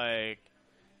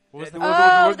 What was The the one-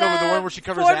 Oh, the one where she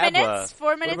covers 4 ABBA. minutes?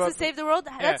 4 minutes about to save the world?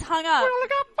 That's hung up.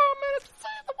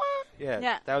 Yeah,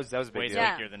 Yeah. that was a big way deal.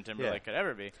 Yeah. stickier than Timberlake could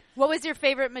ever be. What was your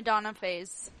favorite Madonna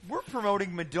phase? We're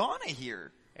promoting Madonna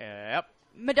here. Yep.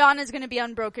 Madonna's going to be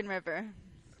on Broken River.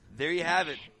 There you have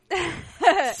it.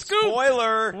 Scoop.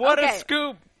 Spoiler. What Okay. a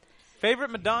scoop! Favorite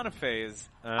Madonna phase.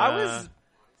 I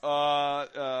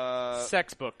was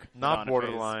sex book. Not Madonna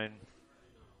borderline. phase.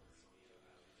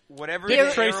 Whatever The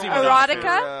the Tracy era was Erotica?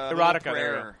 for, Erotica Little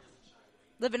Prayer. era.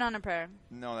 Living on a Prayer.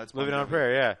 No, that's Living on a Bon Jovi.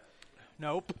 Prayer, yeah.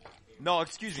 Nope. No,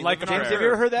 excuse me. Like Living a on James, Prayer. have you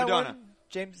ever heard that Madonna. one?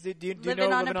 James, do you Living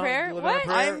know on a Living Prayer? Living on a What?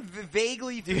 Prayer? I'm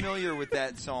vaguely familiar with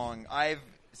that song.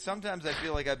 Sometimes I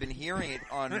feel like I've been hearing it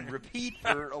on repeat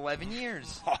for 11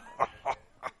 years.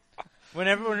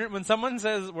 When someone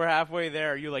says we're halfway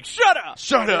there, you're like, shut up!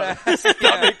 Shut up!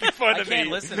 Stop making fun I of can't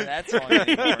me. listen to that song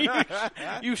anymore.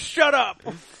 You shut up!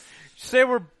 Say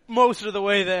we're most of the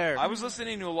way there. I was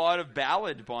listening to a lot of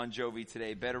ballad Bon Jovi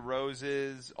today. Bed of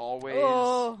Roses, Always,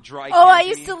 Dry Oh, I Candy.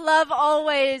 used to love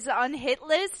Always on Hit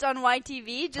List on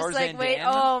YTV. Just Tarzan like, wait, Dan.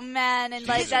 oh man, and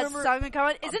like that remember song would come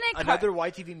on. Isn't it Another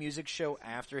YTV music show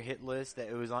after Hit List that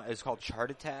it was on. It's called Chart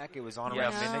Attack. It was on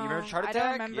around Yes. midnight. You remember Chart I Attack?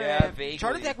 don't remember. Yeah, it. vaguely.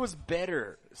 Chart Attack was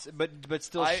better, but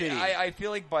still shitty. I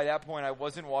feel like by that point I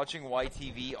wasn't watching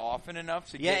YTV often enough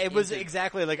to Yeah, get it was into-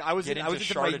 exactly like I was get into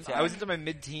Chart Attack. I was into my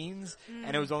mid-teens,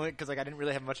 and it was only because like I didn't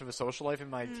really have much of a social life in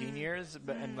my teen years,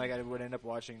 and like I would end up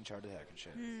watching Chart Attack and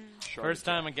shit. Chart First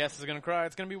Attack. time a guest is going to cry,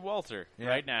 it's going to be Walter Yeah.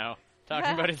 right now.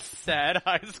 Talking about his sad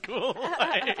high school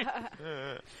life.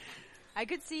 I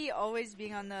could see Always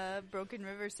being on the Broken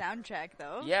River soundtrack,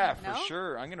 though. Yeah, No? for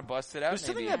sure. I'm gonna bust it out. There's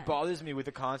something maybe. that bothers me with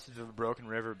the concept of a broken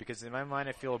river because in my mind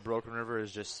I feel a broken river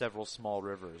is just several small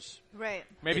rivers. Right.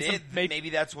 Maybe It some, is- maybe, maybe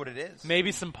that's what it is.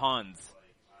 maybe some ponds.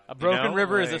 A broken know,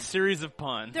 river is a like- series of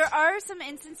ponds. There are some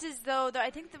instances, though, that I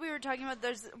think that we were talking about.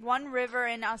 There's one river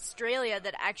in Australia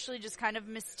that actually just kind of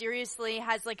mysteriously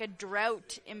has like a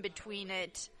drought in between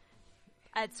it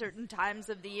at certain times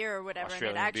of the year or whatever,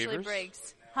 Australian and it actually beavers?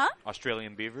 breaks. Huh?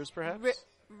 Australian beavers, perhaps?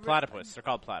 Platypus. They're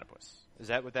called platypus. Is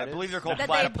that what that I is? believe they're called That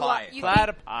they block- platypi. you-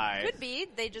 Platypi. Could be.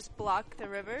 They just block the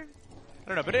river. I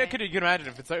don't know, but you can imagine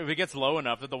if it's like, if it gets low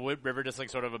enough that the river just like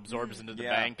sort of absorbs into the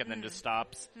Yeah. bank and then just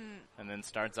stops and then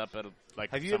starts up at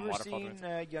like Have you some ever waterfall.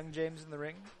 seen Young James in the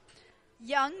Ring?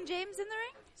 Young James in the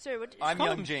ring? Sorry, what? I'm Call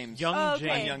Young him James. Young Oh, okay.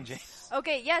 James. I'm Young James.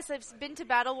 Okay, yes, I've been to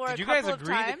Battle War Did a you couple guys of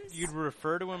agree that times. you'd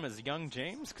refer to him as Young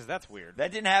James? Because that's weird.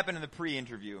 That didn't happen in the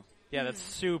pre-interview. Yeah, that's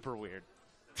super weird.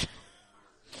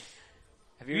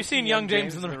 Have you seen Young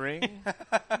James in the Ring?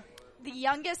 The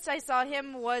youngest I saw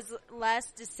him was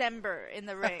last December in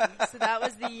the ring. So that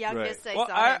was the youngest I Well,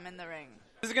 saw him in the ring.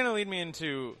 This is going to lead me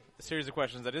into a series of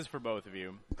questions that is for both of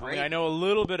you. Great. I know a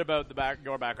little bit about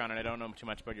your background, and I don't know too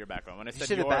much about your background. When I You said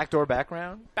see the your backdoor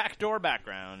background? backdoor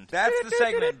background, That's the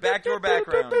segment. Backdoor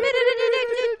background.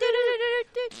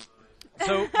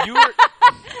 so you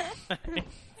were.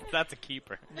 That's a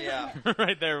keeper. Yeah.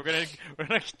 Right there. We're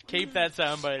gonna keep that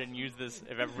soundbite and use this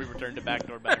if ever we return to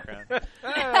backdoor background.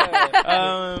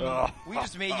 We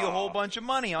just made you a whole bunch of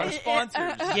money on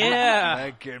sponsors.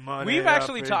 Yeah. We've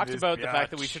actually up talked in this about the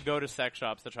fact that biatch. we should go to sex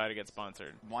shops to try to get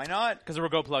sponsored. Why not? Because we're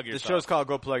Go Plug The Yourself. show's called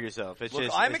Go Plug Yourself. It's Look,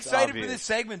 just, I'm it's excited obvious. for this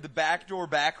segment, the backdoor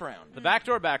background. The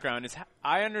backdoor background is,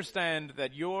 I understand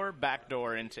that your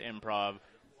backdoor into improv,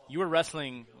 you were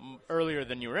wrestling earlier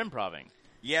than you were improving.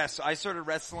 Yes, I started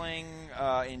wrestling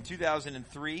in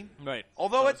 2003. Right.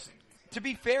 Although it's, to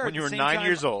be fair, When at you the were same 9 time,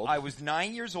 years old. I was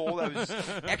 9 years old. I was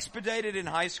expedited in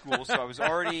high school, so I was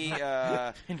already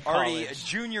already a college.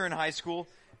 junior in high school.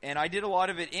 And I did a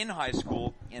lot of it in high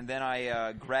school, and then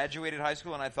I graduated high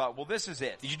school, and I thought, well, this is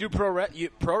it. Did you do pro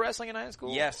wrestling in high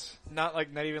school? Yes. Not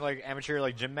even like amateur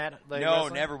like gym mat. Like, No,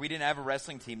 wrestling? never. We didn't have a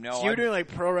wrestling team. No, So you were I- doing like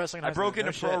pro wrestling. In I high broke school?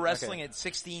 into No pro shit. wrestling Okay. at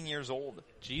 16 years old.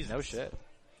 Jesus. No shit.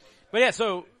 But yeah,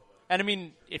 so, and I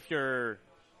mean,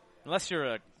 unless you're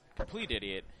a complete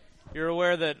idiot, you're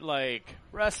aware that, like,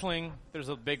 wrestling, there's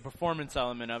a big performance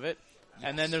element of it,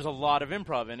 and then there's a lot of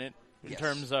improv in it, in Yes.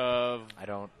 terms of, I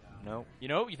don't know.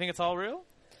 you think it's all real?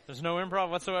 There's no improv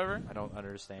whatsoever? I don't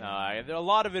understand. A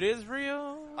lot of it is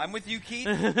real. I'm with you, Keith.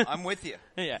 I'm with you.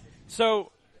 Yeah.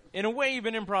 So, in a way, you've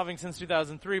been improving since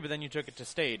 2003, but then you took it to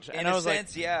stage. In and I a was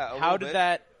sense, like, yeah. how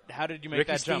did you make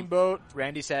Ricky that jump? Steamboat,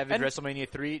 Randy Savage, And- WrestleMania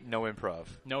 3, no improv.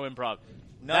 No improv.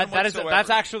 None whatsoever. That's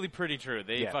actually pretty true.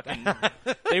 They Yeah.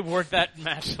 they worked that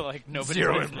match like nobody.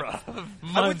 Zero business.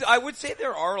 improv. I would say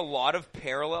there are a lot of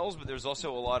parallels, but there's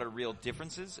also a lot of real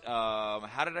differences.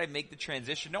 How did I make the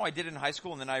transition? No, I did it in high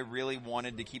school, and then I really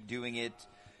wanted to keep doing it.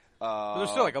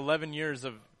 There's still like 11 years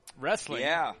of wrestling.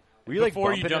 Yeah. Were you like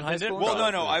Before you bumping in jumped high into school? improv?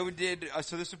 Well, no. I did.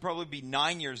 So this would probably be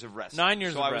 9 years of wrestling. 9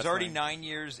 years So of I was already wrestling. 9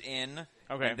 years in.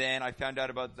 Okay. And then I found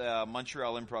out about the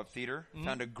Montreal Improv Theater.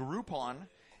 Found a Groupon,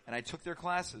 and I took their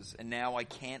classes. And now I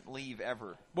can't leave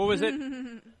ever. What was it?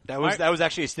 That was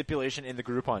actually a stipulation in the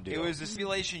Groupon deal. It was a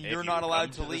stipulation. You're you not allowed come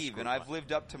to to this leave, and Groupon. I've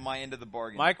lived up to my end of the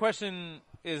bargain. My question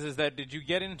is that did you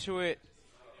get into it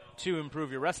to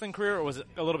improve your wrestling career, or was it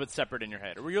a little bit separate in your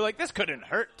head? Or were you like, this couldn't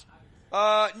hurt?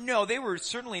 No, they were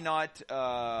certainly not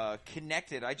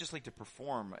connected. I just like to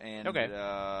perform, and Okay.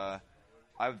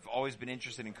 I've always been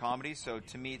interested in comedy, so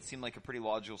to me it seemed like a pretty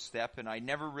logical step, and I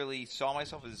never really saw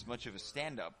myself as much of a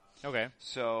stand-up. Okay.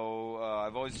 So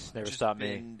I've always Never just stopped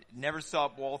me. Never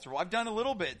stopped Walter. Well, I've done a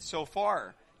little bit so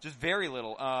far, just very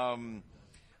little.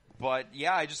 But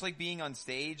yeah, I just like being on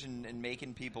stage and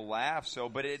making people laugh. So,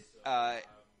 but it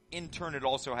in turn it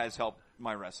also has helped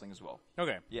my wrestling as well.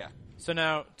 Okay. Yeah. So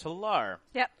now, Talar.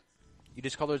 Yep. You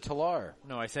just called her Talar.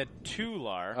 No, I said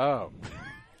Tular. Oh.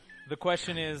 The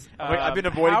question is, I've been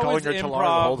avoiding how calling is her Talar the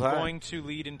improv whole time. going to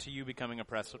lead into you becoming a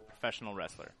professional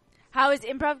wrestler? How is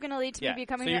improv going to lead to Yeah. me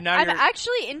becoming? So I'm now you're-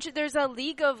 actually there's a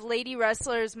League of Lady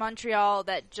Wrestlers Montreal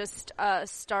that just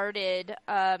started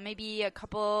maybe a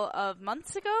couple of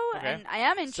months ago, Okay. and I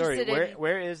am interested Sorry,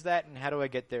 where is that, and how do I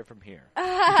get there from here?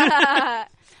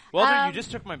 Walter, you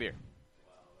just took my beer.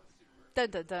 Dun,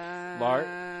 dun, dun. Lart?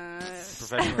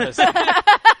 Professional wrestling.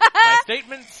 My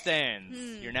statement stands.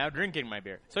 You're now drinking my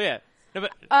beer. So yeah. No,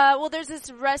 but Well, there's this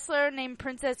wrestler named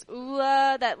Princess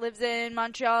Ula that lives in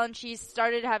Montreal, and she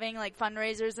started having like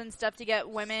fundraisers and stuff to get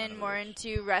women more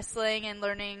into wrestling and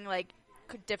learning like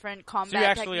different combat so you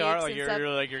actually techniques are like and you're,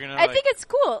 stuff. you're gonna. I think it's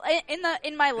cool.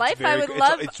 In my life, I would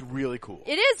love. It's really cool.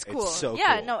 It is cool. It's so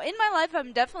yeah, cool. no, in my life,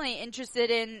 I'm definitely interested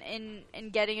in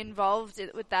getting involved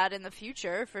with that in the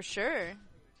future for sure.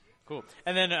 Cool.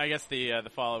 And then I guess the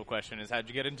follow-up question is, how'd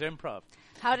you get into improv?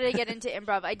 How did I get into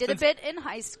improv? I did a bit in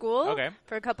high school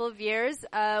for a couple of years.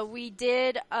 We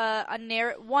did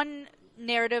one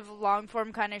narrative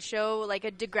long-form kind of show, like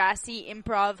a Degrassi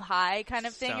Improv High kind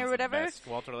of thing Sounds or the whatever. best.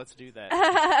 Walter, let's do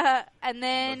that. And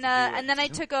then I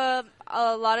took a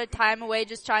lot of time away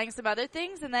just trying some other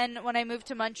things. And then when I moved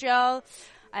to Montreal,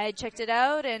 I checked it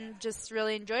out and just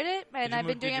really enjoyed it. And I've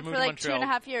been doing it for like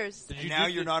 2.5 years. And now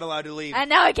you're not allowed to leave. And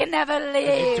now I can never You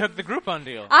leave. took the Groupon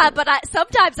deal. But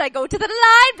sometimes I go to the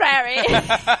library.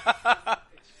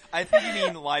 I think you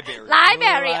mean library.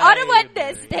 Library on a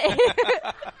Wednesday.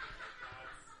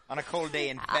 On a cold day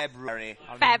in February.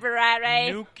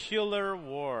 February. Nuclear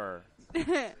war.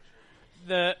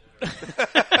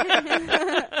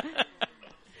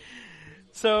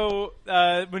 So,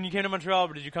 when you came to Montreal,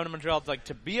 did you come to Montreal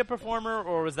to be a performer,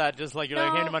 or was that just like you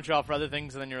came to Montreal for other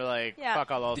things, and then you're like, Yeah.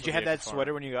 fuck, I'll also Did you be have a that performer?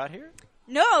 sweater when you got here?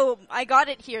 No, I got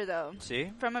it here though.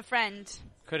 See? From a friend.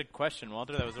 Good question,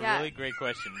 Walter. That was a Yeah. really great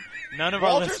question. None of our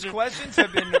Walter's listeners. questions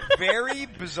have been very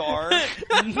bizarre.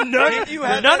 None, You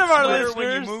had none that of our sweater when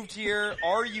you listeners. moved here.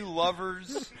 Are you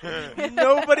lovers?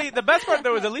 Nobody. The best part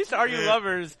though is at least Are You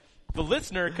Lovers? The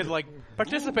listener could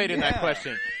participate in that Yeah.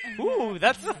 question. Ooh,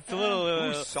 that's a little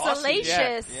Ooh, saucy.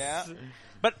 Salacious. Yeah.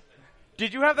 But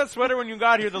did you have that sweater when you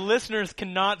got here? The listeners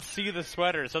cannot see the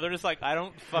sweater, so they're just like, I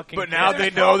don't fucking. But care. now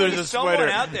they know there's a someone sweater.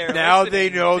 out there Now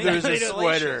listening they know thinking there's a it's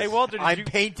sweater. Hey, Walter, did I'm you-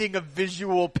 painting a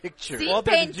visual picture. See?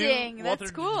 Walter, painting. Did you, That's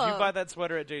Walter, cool. Did you buy that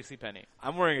sweater at JCPenney?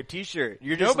 I'm wearing a t-shirt.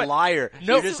 You're No, just but- a liar.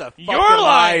 No, You're just a fucking you're lying.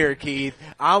 liar, Keith.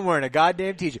 I'm wearing a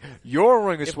goddamn t-shirt. You're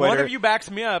wearing a If sweater. one of you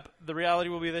backs me up, the reality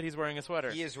will be that he's wearing a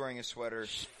sweater. He is wearing a sweater.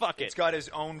 Fuck it. It's got his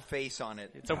own face on it.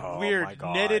 It's a Oh, my weird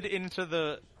God. knitted into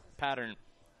the pattern.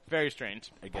 Very strange.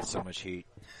 I get so much heat.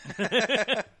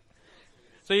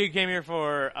 So you came here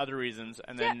for other reasons,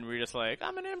 and then we're just like,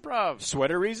 I'm an improv.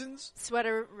 Sweater reasons?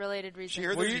 Sweater related reasons. She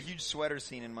heard Were there's a you- huge sweater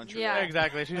scene in Montreal. Yeah.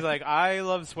 Exactly. She's like, I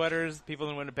love sweaters. People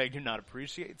in Winnipeg do not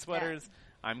appreciate sweaters.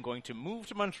 I'm going to move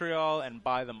to Montreal and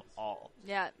buy them all.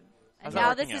 Yeah. How's And that now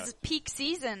working this out? is peak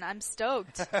season. I'm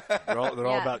stoked. They're all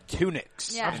Yeah. about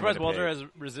tunics. Yeah. I'm in surprised Winnipeg. Walter has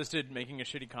resisted making a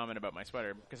shitty comment about my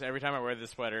sweater, because every time I wear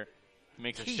this sweater, he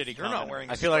makes a Keith, shitty you're comment. not wearing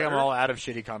a I feel like I'm sweater. all out of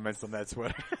shitty comments on that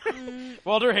sweater.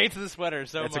 Walter hates the sweater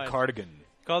so It's much. a cardigan.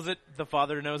 Calls it the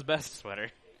father knows best sweater.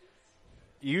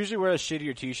 You usually wear a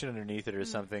shittier t-shirt underneath it or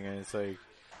something, and it's like,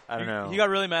 I don't know. He got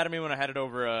really mad at me when I had it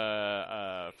over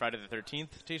a Friday the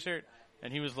 13th t-shirt,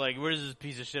 and he was like, where's this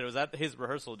piece of shit? It was at his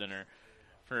rehearsal dinner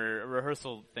for a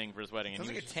rehearsal thing for his wedding. And Sounds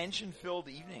he like a was tension-filled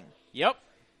evening. Yep.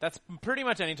 That's pretty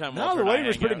much any time No, Walter the and I wedding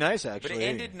was hang pretty out. nice, But actually. it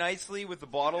ended nicely with a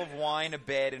bottle of wine, a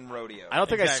bed, and rodeo. I don't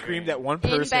think I Exactly. screamed at one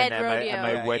person In-bed at rodeo.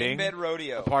 my Yeah, wedding, in-bed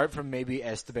rodeo. apart from maybe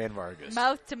Esteban Vargas.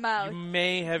 Mouth to mouth. You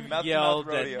may have Mouth-to-mouth yelled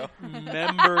rodeo. at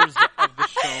members of the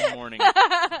show morning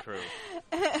crew.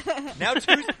 Now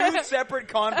two separate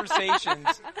conversations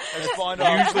have spawned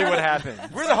off. Usually what happens.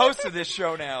 We're the hosts of this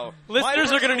show now. Listeners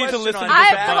My are gonna need to first listen question to on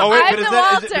this that- back. Oh wait, I'm but is the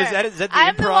that, Walter. is that the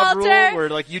I'm the improv rule Walter. where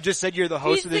like you just said you're the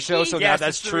host He's of the the show, key. so Yes, now it's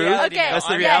that's the true? reality Okay. That's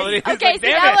the I'm- reality? Okay, like, so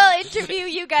damn now it. I'll interview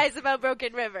you guys about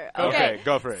Broken River. Okay,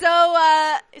 go for it.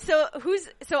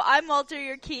 So I'm Walter,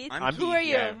 you're Keith. I'm Who Keith, are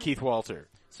you? yeah. Keith Walter.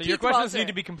 So your Keith questions Walter. need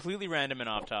to be completely random and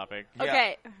off topic. Yeah.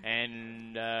 Okay.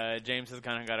 And James has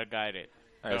kind of got to guide it.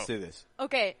 All right, let's do this.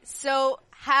 Okay, so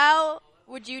how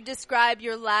would you describe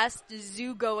your last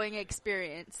zoo-going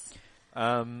experience?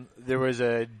 There was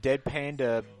a dead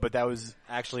panda, but that was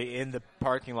actually in the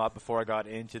parking lot before I got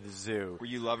into the zoo. Were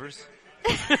you lovers?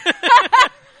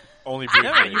 Only briefly.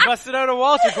 No, you busted out a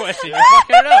Walter question. You're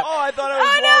fucking it up. Oh, I thought I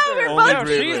was Walter. Only No,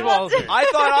 briefly. she's Walter. I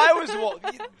thought I was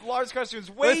Walter. Lars' question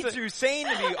was way too sane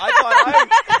to me. I thought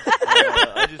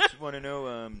I just want to know,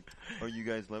 are you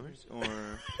guys lovers? Or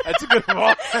That's a good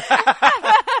one.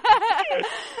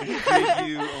 did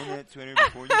you own that sweater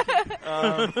before you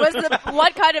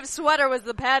What kind of sweater was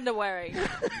the panda wearing?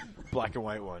 Black and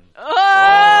white one.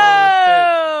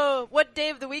 Oh! What day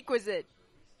of the week was it?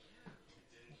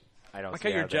 I don't Like see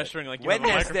how you're that. gesturing like you have a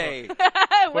microphone. Wednesday.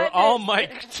 We're all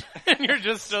mic'd, and you're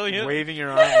just still Waving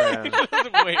your arm around.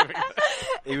 just waving.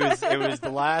 It was the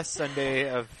last Sunday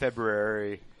of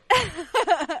February.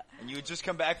 And you had just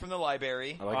come back from the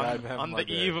library. On the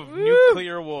eve of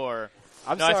nuclear war.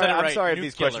 I'm No, I sorry. said it I'm right. sorry if Nuke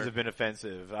these killer. questions have been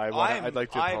offensive. I'd like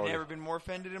to I've apologize. never been more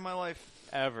offended in my life.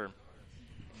 Ever.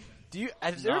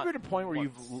 Has there Not ever been a point where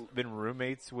once. you've been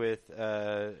roommates with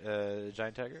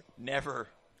Giant Tiger? Never.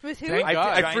 With who? Thank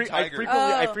God.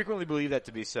 I Oh. frequently believe that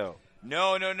to be so.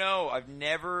 No. I've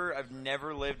never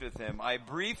lived with him. I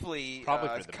briefly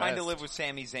Probably for the kind of best. lived with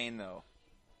Sami Zayn though.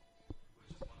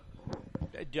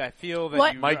 I feel that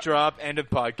What? you Mic drop. End of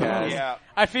podcast. Yeah.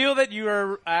 I feel that you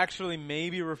are actually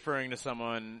maybe referring to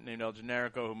someone named El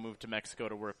Generico who moved to Mexico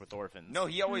to work with orphans. No,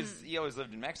 he always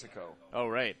lived in Mexico. Oh,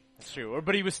 right. That's true.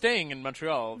 But he was staying in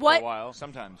Montreal for What? a while.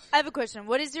 Sometimes. I have a question.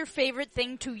 What is your favorite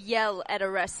thing to yell at a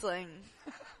wrestling?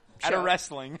 At a show?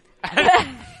 wrestling.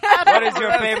 What is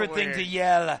your favorite thing to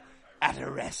yell at a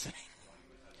wrestling?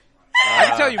 I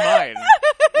can tell you mine.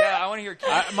 Yeah, I want to hear.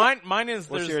 Mine is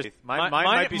What's there's yours? Mine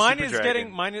might be mine Super is Dragon.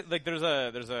 getting mine is like there's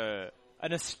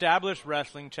an established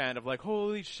wrestling chant of like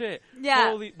holy shit, Yeah.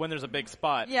 holy when there's a big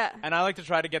spot. Yeah. And I like to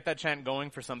try to get that chant going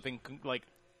for something like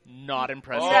not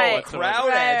impressive Oh, Right. a whatsoever. crowd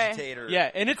Right. agitator. Yeah,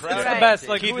 and it's Crowd the Right. best.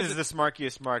 Like Keith who was is it? the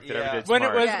smarkiest mark that Yeah. ever did when it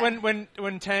smart. was Yeah.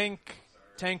 when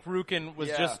Tank Rukin was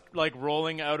Yeah. just like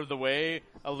rolling out of the way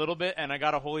a little bit, and I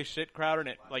got a holy shit crowd,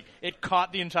 and it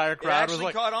caught the entire crowd. actually was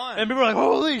like, caught on. and people were like,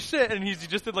 holy shit! And he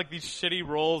just did like these shitty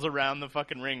rolls around the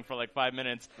fucking ring for like 5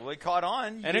 minutes, Well, it caught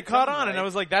on. You and did it caught something on, and I right.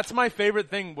 was like, that's my favorite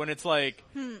thing when it's like,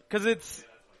 because it's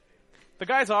the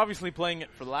guy's obviously playing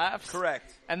it for laughs,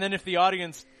 correct. and then if the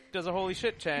audience does a holy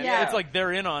shit chant, Yeah. it's like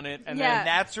they're in on it, and Yeah. And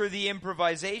that's where the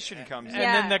improvisation comes in. then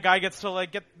Yeah. and then the guy gets to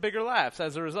like get bigger laughs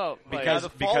as a result. Like, Because the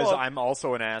because follow-up- I'm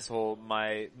also an asshole.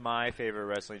 My favorite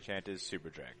wrestling chant is Super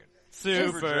Dragon.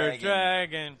 Super Dragon.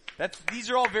 Dragon. These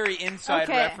are all very inside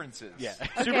Okay. references. Yeah.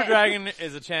 Super Okay. Dragon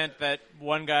is a chant that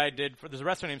one guy did for. There's a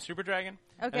wrestler named Super Dragon.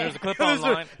 And Okay. there's a clip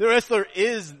online. The wrestler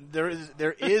is there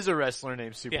is a wrestler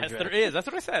named Super Yes, Dragon. there is. That's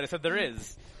what I said. I said there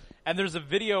is. And there's a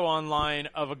video online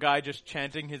of a guy just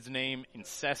chanting his name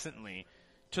incessantly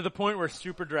to the point where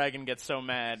Super Dragon gets so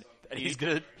mad that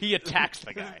he attacks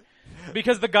the guy.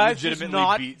 Because the guy's just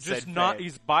Legitimately beat just said not, fan.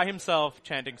 he's by himself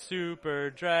chanting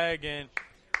Super Dragon.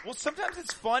 Well, sometimes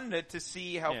it's fun to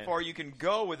see how Yeah. far you can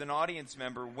go with an audience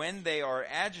member when they are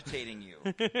agitating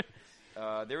you.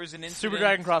 There was an incident Super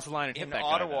Dragon crossed the line and hit in that guy,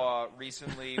 Ottawa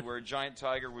recently where Giant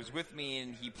Tiger was with me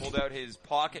and he pulled out his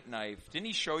pocket knife. Didn't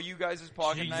he show you guys his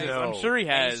pocket Jesus, knife? No. I'm sure he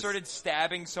And has. he started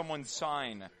stabbing someone's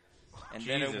sign. And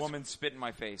then a Jesus. woman spit in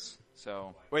my face.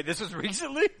 So Wait, this was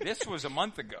recently? this was a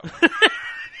month ago.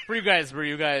 Were you guys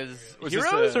Was this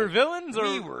heroes a- or villains? Or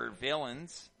We were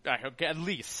villains. Okay, at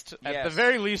least. At Yes. the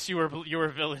very least, you were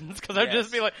villains. Because I'd Yes.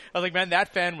 just be like, I was like, man,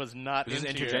 that fan was not Was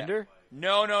this into it. intergender?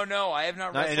 No. I have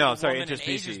not No, wrestled no, a sorry, woman in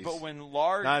ages. interspecies. But when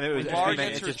Lars, No, it was- when I Lars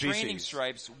meant gets her training interspecies.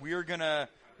 stripes, we're gonna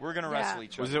wrestle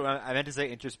each Was other. it? I meant to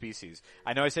say interspecies.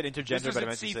 I know I said This intergender, was but I at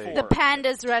meant to say. C4. The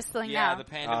panda's wrestling Yeah, now. the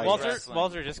panda. was Walter, wrestling.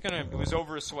 Walter, just gonna It was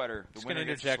over a sweater. The winner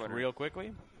gets a interject sweater. real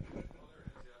quickly.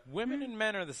 Women and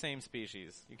men are the same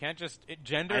species. You can't just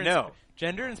gender. I know.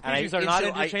 Gender and And species are not I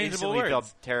interchangeable instantly words.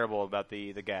 felt terrible about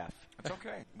the gaff. It's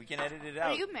okay. We can edit it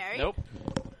Are out. you married? Nope.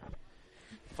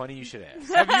 Funny you should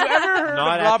ask. Have you ever heard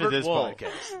Not of after Robert this Wool?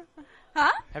 podcast.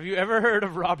 Have you ever heard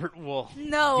of Robert Wool?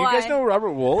 No. Do you guys know who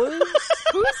Robert Wool is?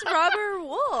 Who's Robert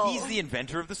Wool? He's the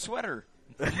inventor of the sweater.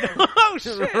 Oh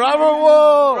shit! Robert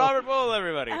Wool. Robert Wool,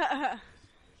 everybody.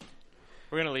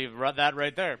 We're gonna leave that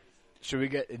right there. Should we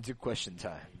get into question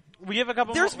time? We have a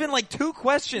couple. There's more. been like 2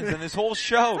 questions in this whole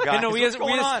show, guys. no, we What's has-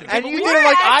 going we has- on? And you We're didn't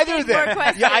like asking either of more them.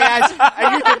 questions. Yeah, I asked.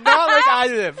 And you did not like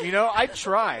either of them. You know, I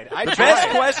tried. The best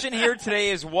question here today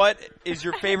is what is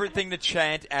your favorite thing to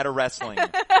chant at a wrestling?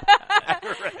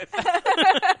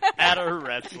 At a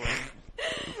wrestling.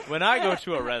 When I go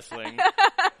to a wrestling,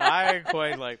 I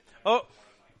quite like. Oh,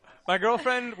 My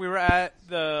girlfriend, we were at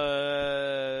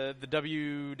the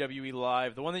WWE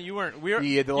Live, the one that you weren't. We were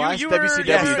The last you WCW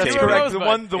Yes, tape. That's you were correct.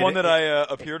 Rosebud. The one that I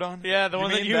appeared on. Yeah, the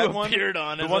one that mean you that one? appeared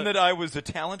on. The as one a- that I was a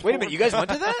talent. Wait a for? minute, you guys went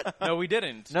to that? No, we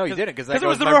didn't. No, you didn't, because it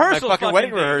was the my rehearsal fucking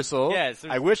wedding thing. rehearsal. Yes.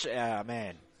 I wish.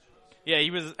 Man. Yeah,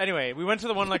 he was. Anyway, we went to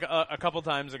the one like a couple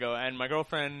times ago, and my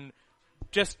girlfriend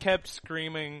just kept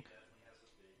screaming,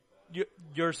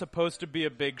 "You're supposed to be a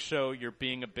big show. You're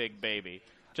being a big baby."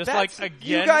 Just That's, like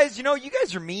again, you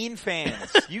guys are mean fans.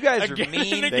 You guys are Again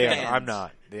mean and They again. fans. are. I'm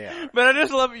not. Yeah. But I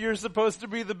just love it. You're supposed to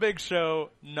be the big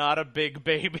show, not a big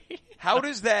baby. How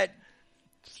does that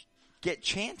get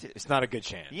chanted? It's not a good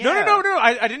chant. Yeah. No.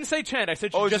 I didn't say chant. I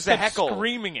said she Oh, it was just just a kept heckle.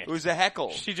 screaming it. It was a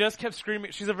heckle. She just kept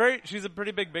screaming. She's a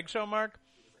pretty big show, Mark.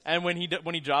 And when he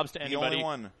jobs to The anybody, only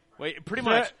one. wait, pretty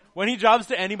much when he jobs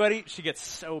to anybody, she gets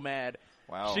so mad.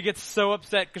 Wow. She gets so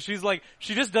upset because she's like,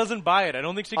 she just doesn't buy it. I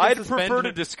don't think she can I'd suspend prefer to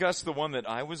him. discuss the one that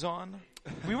I was on.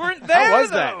 We weren't there. How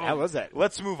was though. that? How was that?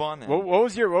 Let's move on then. What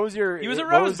was your? He was a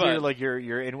what was your, Rosebud. like your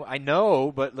in, I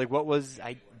know, but like what was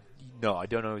I? No, I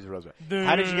don't know. He was a Rosebud.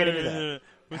 How did you get into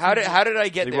that? How did I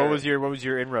get Like, there? what was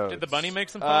your inroad? Did the bunny make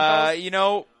some phone calls? You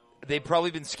know, they'd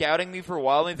probably been scouting me for a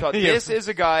while and thought, Yeah. this is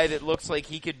a guy that looks like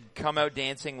he could come out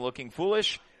dancing looking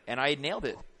foolish, and I nailed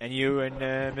it. And you and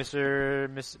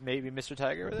maybe Mr.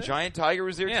 Tiger were there? Giant Tiger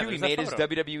was there Yeah, too. He there's that made his photo.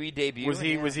 WWE debut. Was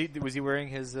he and, was he wearing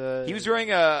his? He was wearing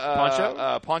a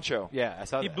Poncho? Poncho. Yeah, I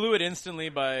saw He that. blew it instantly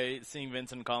by seeing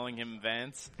Vince and calling him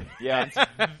Vance. Yeah.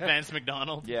 Vance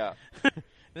McDonald. Yeah.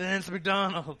 Vance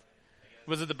McDonald.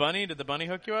 Was it the bunny? Did the bunny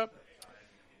hook you up?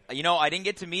 You know, I didn't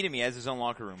get to meet him. He has his own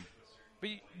locker room. But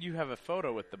you have a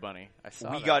photo with the bunny. I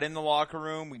saw We that. got in the locker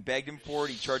room. We begged him for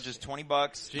it. He charged us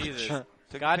 $20. Jesus.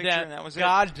 Took a picture, Goddamn, and that was it.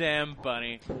 goddamn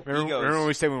bunny. Remember when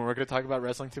we said we weren't going to talk about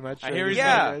wrestling too much? I hear he's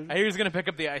Yeah. gonna pick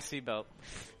up the IC belt.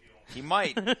 He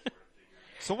might.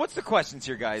 So what's the questions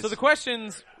here, guys? So the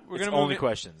questions we're It's gonna move only in-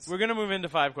 questions. We're gonna move into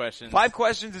 5 questions. 5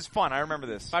 questions is fun. I remember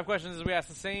this. 5 questions is we ask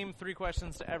the same 3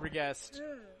 questions to every guest.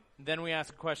 Then we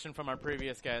ask a question from our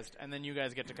previous guest, and then you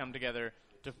guys get to come together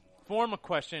to form a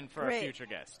question for our Great. future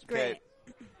guest. Great.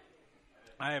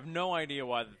 I have no idea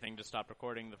why the thing just stopped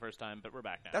recording the first time, but we're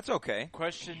back now. That's okay.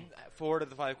 Question 4 to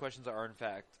the 5 questions are in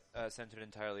fact centered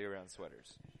entirely around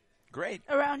sweaters. Great.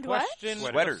 Around what? Question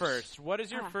Sweaters. first. What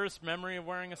is your Ah. first memory of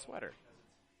wearing a sweater?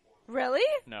 Really?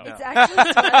 No. It's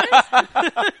actually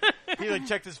sweaters? He like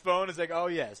checked his phone. It's like, oh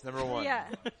yes, number 1.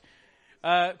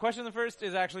 Yeah. Question the first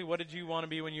is actually, what did you want to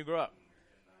be when you grew up?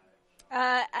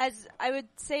 As I would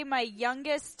say, my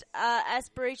youngest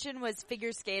aspiration was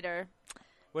figure skater.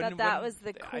 Thought that was the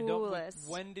I don't- coolest.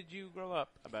 When did you grow up?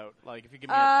 About, like, if you give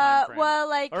me a time frame. Well,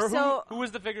 like, Or so who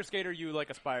was the figure skater you, like,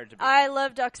 aspired to be? I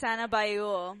loved Oksana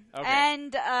Bayul. Okay.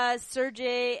 And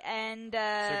Sergey and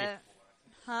Sergey.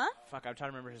 huh? Fuck, I'm trying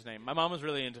to remember his name. My mom was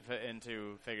really into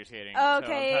figure skating. Okay, so I'm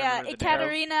trying to yeah, remember the name.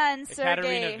 Ekaterina and Sergey.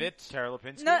 Ekaterina Witt. Tara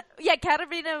Lipinski. No, yeah,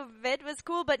 Katerina Witt was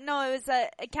cool, but no, it was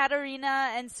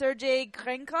Katerina and Sergey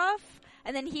Krenkov.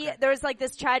 And then there was like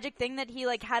this tragic thing that he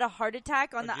like had a heart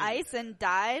attack on the ice and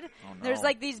died. Oh, no. There's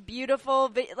like these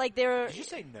beautiful, like they were, Did you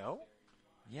say no?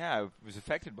 Yeah, I was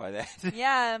affected by that.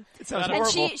 yeah. It sounds And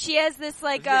horrible. she has this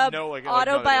like You didn't know, like, no, that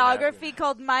didn't autobiography happen.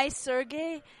 called My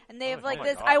Sergey, and they have like my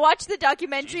this. God. I watched the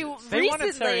documentary They won at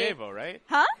recently. Sarajevo, right?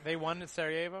 Huh? They won at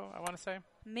Sarajevo, I want to say.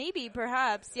 Maybe,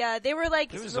 perhaps. Yeah, they were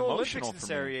like. It was No emotional Olympics in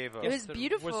for me. Sarajevo. It was Yes,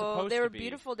 beautiful. was supposed They to were be.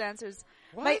 beautiful dancers.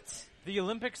 What? The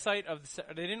Olympic site of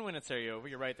they didn't win at Sarajevo.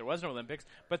 You're right. There was no Olympics,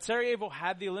 but Sarajevo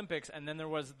had the Olympics, and then there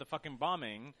was the fucking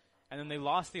bombing, and then they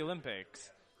lost the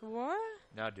Olympics. What?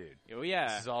 No, dude. Oh yeah,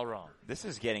 This is all wrong. This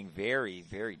is getting very,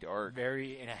 very dark.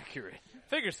 Very inaccurate.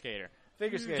 figure skater.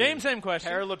 Figure skating. James, same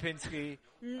question. Tara Lipinski.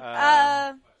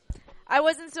 I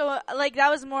wasn't so like that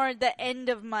was more the end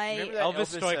of my. Remember that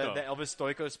Elvis Stoico. the Elvis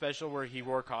Stoico special where he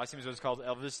wore costumes? It was called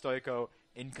Elvis Stoico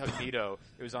Incognito.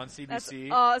 It was on CBC. That's And he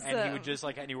awesome. would just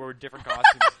and he wore different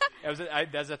costumes.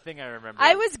 That's a thing I remember.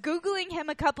 I was Googling him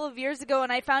a couple of years ago,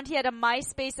 and I found he had a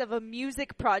MySpace of a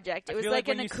music project. It I was feel like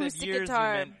when an you said acoustic years,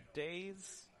 guitar. You meant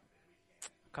days.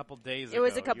 A couple days ago. It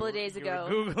was a couple You of were- days you ago.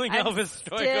 were Googling I'm Elvis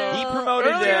still- Stoico. He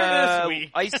promoted Earlier this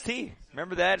week. iced tea.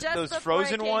 Remember that? Just Those before I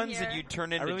frozen came ones here. that you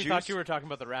turn I into really juice? thought you were talking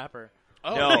about the rapper.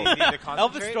 oh, No. the Elvis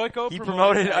concentrate? Stoico He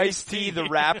promoted Ice-T, the Tea.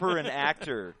 rapper and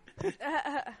actor.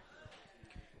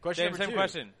 Question James, number same 2.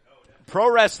 question. Pro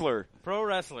wrestler. Pro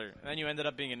wrestler. And then you ended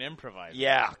up being an improviser.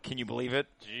 Yeah, can you believe it?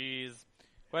 Jeez.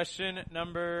 Question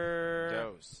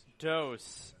number...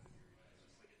 Dose.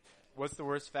 What's the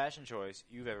worst fashion choice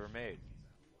you've ever made?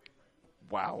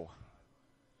 Wow.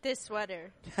 This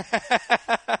sweater.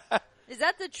 Is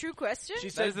that the true question? She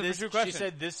That is said the this. true She question.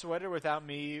 said this sweater without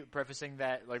me prefacing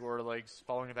that, or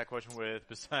following up that question with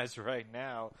 "besides right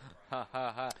now." Ha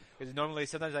ha ha. Because normally,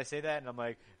 sometimes I say that, and I'm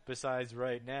like, "Besides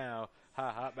right now."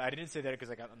 Ha ha. But I didn't say that because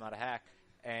I'm not a hack,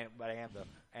 but I am though.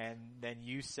 And then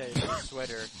you said the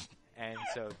sweater, and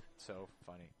so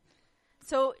funny.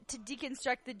 So to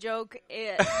deconstruct the joke,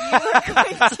 you were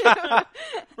going to.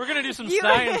 We're gonna do some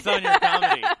science on your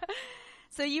comedy.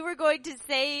 So you were going to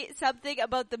say something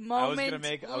about the moment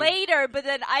make- later, but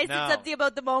then I said No. something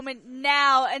about the moment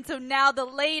now, and so now the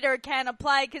later can't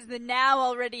apply because the now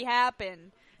already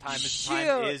happened. Time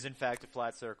Shoot. is in fact a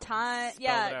flat circle. Time, it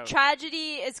yeah. out.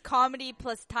 Tragedy is comedy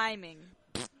plus timing.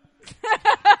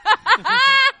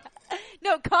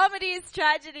 No, comedy is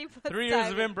tragedy plus 3 years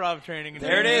of timing. improv training.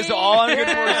 There it is, all on good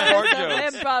for sport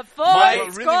jokes.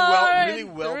 Improv, Really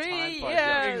well timed.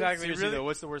 Exactly. Seriously, Really- though,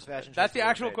 what's the worst fashion? That's choice the you ever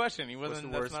actual made? question. He What's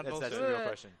wasn't. the worst? That's not That's bullshit. the real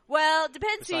question. Well,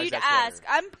 depends who Besides you'd that ask.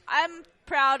 sweater. I'm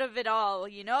proud of it all.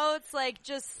 You know, it's like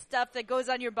just stuff that goes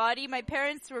on your body. My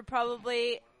parents were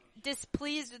probably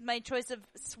displeased with my choice of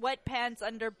sweatpants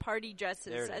under party dresses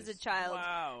There it as a is. child,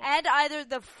 Wow. and either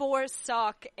the 4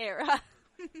 sock era.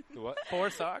 The what? 4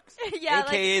 socks. Yeah,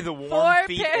 AKA like the warm 4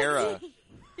 feet pairs- era.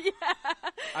 Yeah,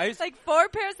 I used- like 4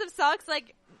 pairs of socks,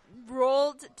 like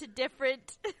rolled to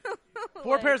different.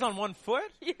 4 like- pairs on 1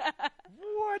 foot. Yeah,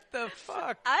 what the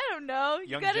fuck? I don't know. You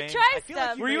Young gotta James, try I feel like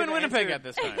stuff. you Were you may in have Winnipeg answered- at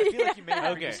this time? I feel like you may have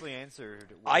Okay. previously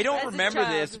answered. I don't As a remember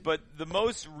child. this, but the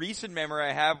most recent memory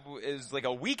I have is like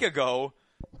a week ago.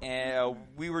 And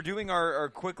we were doing our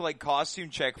quick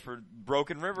costume check for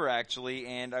Broken River actually,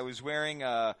 and I was wearing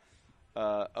a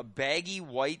baggy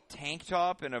white tank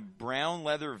top and a brown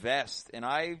leather vest, and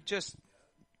I just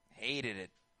hated it.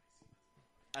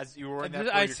 As you were in I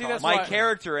that. for your see that's costume. My why-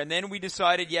 character, and then we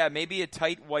decided, maybe a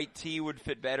tight white tee would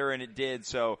fit better, and it did.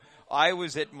 So I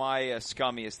was at my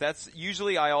scummiest. That's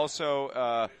usually I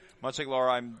also. Much like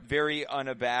Laura, I'm very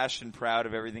unabashed and proud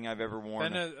of everything I've ever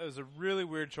worn. Then it was a really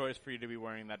weird choice for you to be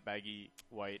wearing that baggy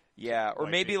white. Yeah, or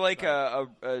white maybe tee. like a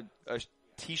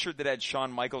T-shirt that had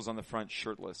Shawn Michaels on the front,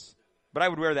 shirtless. But I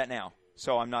would wear that now,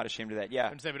 so I'm not ashamed of that. Yeah,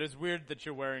 I'm saying, but it's weird that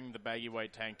you're wearing the baggy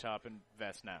white tank top and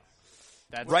vest now.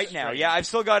 That's right now. strange. Yeah, I've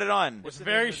still got it on. It's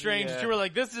very strange that you were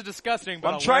like, "This is disgusting," but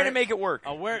I'm I'll trying wear to make it work.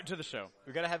 I'll wear it to the show.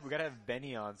 We gotta have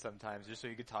Benny on sometimes just so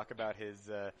he could talk about his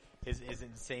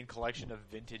insane collection of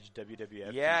vintage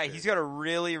WWF. Yeah, t-shirts. he's got a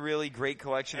really, really great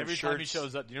collection Every of shirts. time he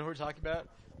shows up. Do you know who we're talking about?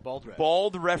 Bald Ref.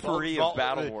 Bald referee Bald- of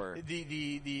Battle War.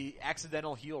 The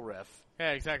accidental heel ref.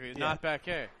 Yeah, exactly. Yeah. Not back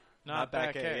A. Not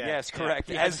back A. Yeah. Yes, correct.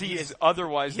 He As has- he is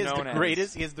otherwise He has known the as.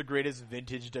 greatest. He has the greatest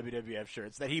vintage WWF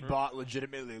shirts that he bought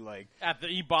legitimately.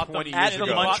 He bought them 20 At years the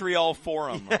ago. Montreal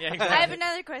Forum. Yeah, exactly. I have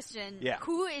another question. Yeah.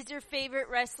 Who is your favorite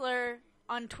wrestler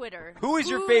on Twitter? Who is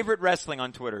your favorite wrestling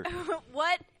on Twitter?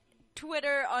 What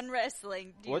Twitter on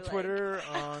wrestling do you What like? Twitter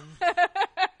on?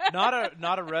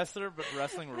 not a wrestler, but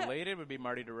wrestling related would be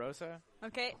Marty DeRosa,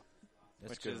 Okay.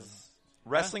 That's which good. is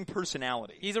Wrestling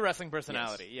personality. he's a wrestling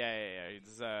personality. Yeah.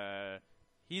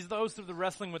 He's the host of the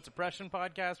Wrestling with Depression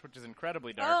podcast, which is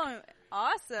incredibly dark, Oh,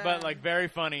 awesome. but very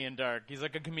funny and dark. He's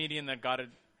like a comedian that got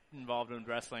involved in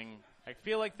wrestling. I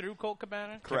feel like through Colt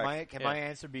Cabana. Correct. Can Yeah. my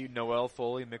answer be Noelle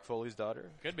Foley, Mick Foley's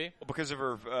daughter? Could be. Because of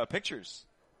her pictures.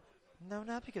 No,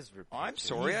 not because of her. I'm pictures.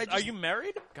 sorry. Are you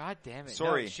married? God damn it!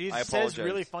 Sorry, no, she I says apologize.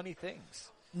 really funny things.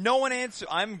 No one answer.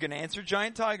 I'm going to answer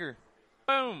Giant Tiger.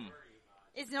 Boom.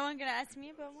 Is no one going to ask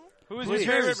me about one? Who is Please.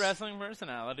 your favorite wrestling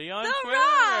personality on The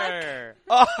Twitter?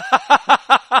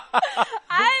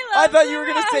 I thought you were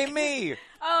going to say me.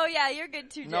 Oh, yeah, you're good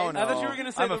too, Jason. No, I thought you were going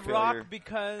to say I'm a The Rock failure.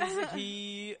 because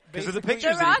he Because of the basically-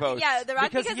 pictures The that he Rock, posts. yeah, The Rock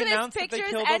Because because he of his announced that they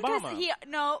pictures killed and because Obama. he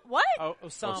what? Oh,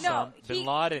 Osama. No, Bin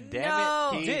Laden. Damn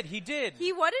no. it! He did.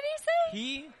 He what did he say?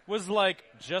 He was like,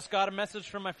 just got a message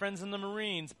from my friends in the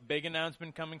Marines. Big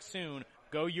announcement coming soon.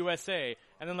 Go USA.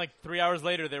 And then 3 hours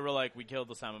later, they were like, we killed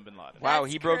Osama bin Laden. Wow,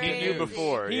 That's he broke crazy. the He knew news.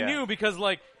 before. He yeah. knew because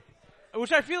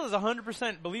which I feel is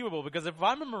 100% believable because if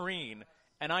I'm a Marine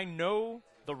and I know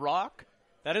The Rock,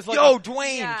 that is like Yo,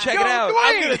 Dwayne, Yeah. check Yo, it out. Dwayne!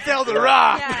 I'm going to tell The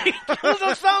Rock. Yeah. killed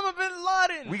Osama bin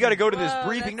Laden. We got to go to this Whoa,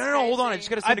 briefing. that's No, hold on. I crazy. just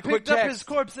got to I send a quick picked up text. his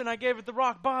corpse and I gave it The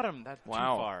Rock bottom. That's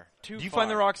Wow. too far. Too Do you far.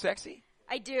 find The Rock sexy?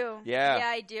 I do. Yeah. Yeah,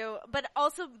 I do. But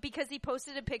also because he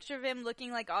posted a picture of him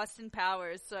looking like Austin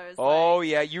Powers, so I was Oh, like,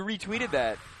 yeah. You retweeted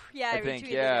that. yeah, I think.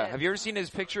 retweeted Yeah. it. Have you ever seen his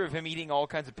picture of him eating all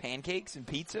kinds of pancakes and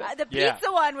pizza? The Yeah.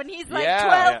 pizza one when he's like Yeah.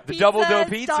 12 Yeah. The pizzas double dough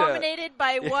pizza. dominated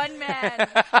by one man.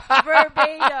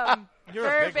 Verbatim.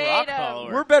 You're a big Rock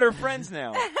follower. We're better friends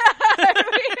now.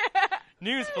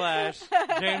 Newsflash: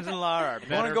 James and Laura are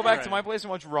better Want to go back to friends. my place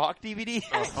and watch Rock DVD?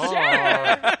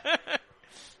 Oh.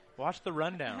 Watch the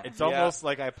rundown. It's almost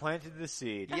like I planted the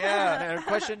seed. Yeah.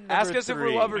 Question number Ask us if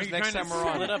 3. we're lovers Are you next trying time to we're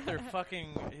on. split up their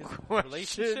fucking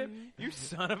relationship? You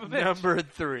son of a bitch. Number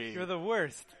 3. You're the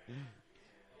worst.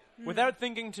 Without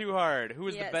thinking too hard, who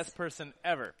is Yes. the best person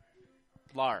ever?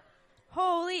 Lar.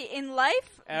 Holy, in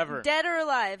life? Ever. Dead or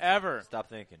alive? Ever. Stop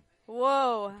thinking.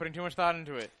 Whoa. Putting too much thought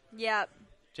into it. Yeah.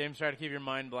 James, try to keep your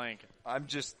mind blank. I'm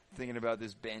just thinking about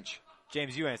this bench.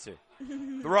 James, you answer.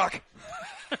 The Rock.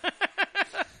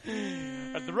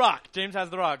 The Rock. James has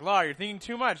The Rock. Lar, you're thinking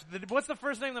too much. What's the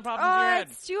first name that pops into your Oh, head?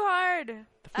 it's too hard.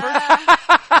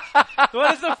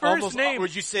 What is the first Almost, name?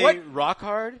 Would you say What? rock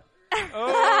hard?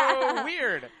 Oh,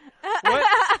 weird.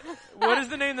 What is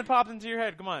the name that popped into your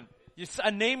head? Come on.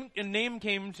 A name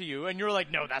came to you, and you were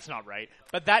like, no, that's not right.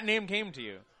 But that name came to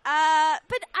you. But I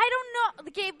don't know.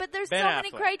 Okay, but there's Ben so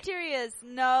many Affleck. criterias.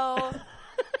 No.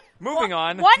 Moving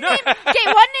on. One name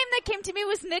that came to me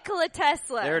was Nikola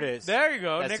Tesla. There it is. There you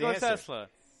go, That's the Nikola answer. Tesla.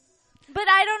 But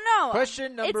I don't know.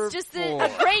 Question number It's just 4. a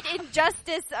great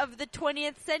injustice of the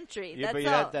 20th century. Yeah, That's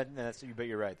but all. but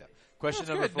you're right, though. Question That's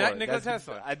number good. 4. Not Nikola That's-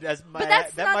 Tesla. that's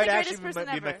that not might the actually greatest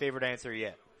person be my ever. favorite answer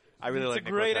yet. I really It's like a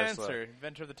Nikola great Tesla. answer.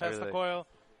 Inventor of the I really Tesla like- coil.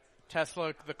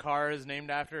 Tesla, the car is named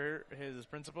after his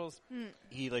principles,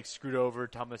 He screwed over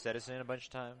Thomas Edison a bunch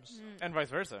of times. and vice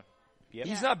versa. Yep.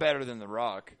 He's not better than The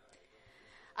Rock.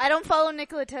 I don't follow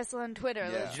Nikola Tesla on Twitter. Yeah.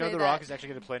 Let's Did you know say The Rock that. is actually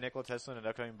going to play Nikola Tesla in an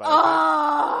upcoming biopic?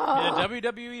 Oh, In a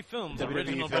WWE Films WWE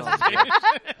original films,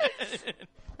 presentation.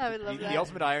 I would love that. The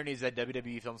ultimate irony is that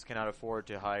WWE films cannot afford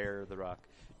to hire The Rock.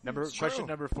 Question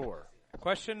number 4.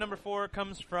 Question number 4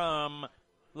 comes from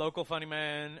local funny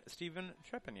man Stephen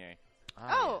Trepanier.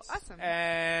 Oh, awesome.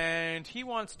 And he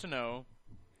wants to know,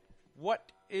 what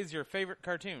is your favorite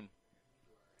cartoon?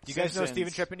 You guys know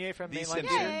Simpsons. Stephen Trepanier from The Mainline Simpsons.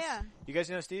 Tunes? Yeah. You guys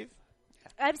know Steve?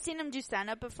 I've seen him do stand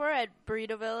up before at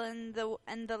Burritoville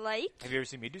and the like. Have you ever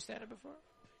seen me do stand-up before?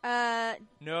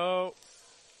 No,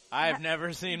 I've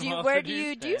never seen Walter Where do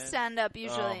you do stand. stand up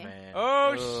usually? Oh, man.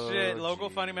 Oh, shit! Oh, Local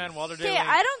jeez. funny man Walter Okay, Daly.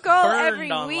 I don't go burned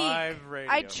every on week. live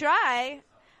radio. I try.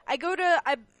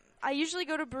 I usually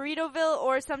go to Burritoville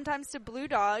or sometimes to Blue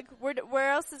Dog.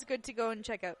 Where else is good to go and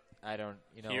check out? I don't,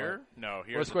 you know Here? what? No,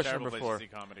 here's What's a question terrible number place 4? to see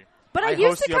comedy. But I host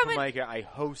used to the come open in. mic here. I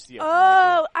host the open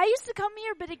Oh, I used to come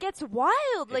here, but it gets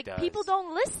wild. It Like does. people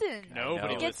don't listen.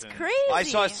 Nobody It gets listens. crazy. I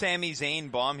saw Sami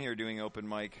Zayn bomb here doing open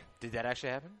mic. mic. Did that actually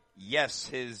happen? Yes,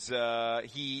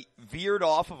 he veered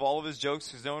off of all of his jokes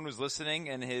because no one was listening,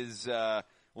 and his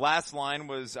last line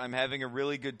was, "I'm having a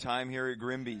really good time here at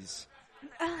Grimby's."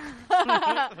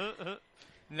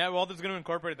 Now Walter's going to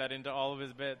incorporate that into all of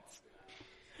his bits.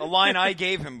 A line I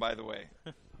gave him, by the way,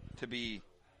 to be.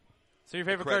 So your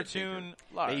favorite Credit cartoon,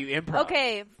 Lara? That you improv.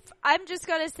 Okay, I'm just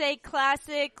gonna say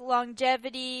classic,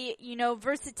 longevity,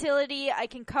 versatility. I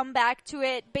can come back to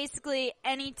it basically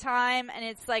any time, and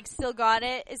it's still got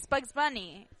it. It's Bugs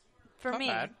Bunny for Not me.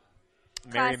 bad.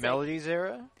 Merry Classic. Melodies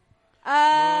era?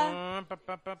 Yeah,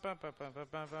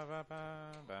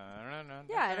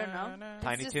 I don't know.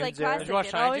 Tiny It's just Toons like era? Did classic. you watch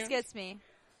It Tiny always Toons? gets me.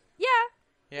 Yeah,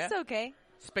 Yeah? it's okay.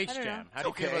 Space I don't Jam. know. How do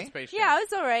you feel Okay. about Space Jam? Yeah, it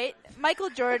was all right. Michael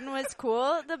Jordan was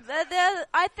cool.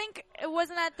 I think it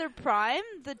wasn't at their prime.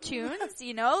 The tunes, it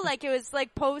was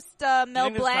post Mel think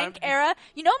it was Blanc prime? era.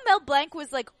 Mel Blanc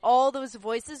was all those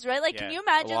voices, right? Can Yeah, you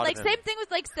imagine? a lot of Same them. thing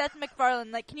with Seth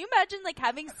MacFarlane. Can you imagine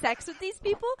having sex with these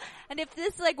people? And if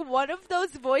this one of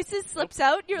those voices slips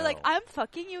out, you're No. I'm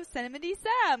fucking Yosemite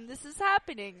Sam. This is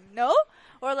happening. No,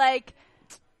 or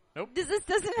Nope. This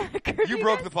doesn't occur. You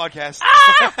broke the podcast.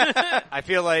 I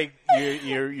feel like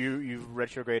you've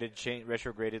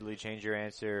retrogradedly changed your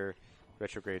answer.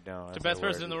 Retrograde, no. The that's best not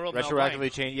person word. in the world, Mel Retroactively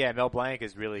Blanc. changed. Yeah, Mel Blanc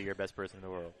is really your best person in the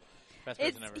world. Best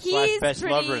person ever. He's best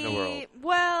pretty, lover in the world.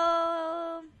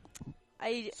 Well,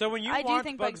 So when you I do watch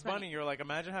think Bugs Bugs Bunny, you're like,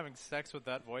 imagine having sex with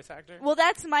that voice actor. Well,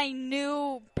 that's my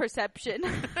new perception.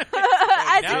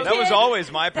 As now- a That was kid-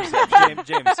 always my perception.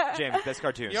 James, best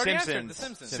cartoon. You already answered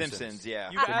Simpsons. The Simpsons. Simpsons, yeah.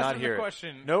 You Did asked not him hear the it.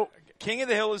 question. Nope. King of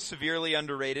the Hill is severely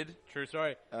underrated. True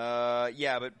story.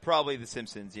 Yeah, but probably The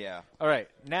Simpsons, yeah. All right,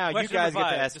 now Question you guys number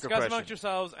get to 5. ask a Discuss question. amongst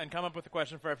yourselves and come up with a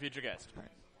question for our future guest.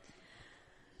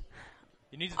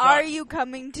 You need to talk. Are you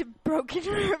coming to Broken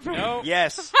River? No.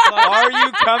 Yes. Are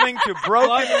you coming to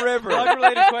Broken River?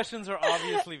 Plug-related questions are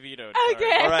obviously vetoed. Sorry.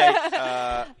 Okay. All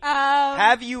right.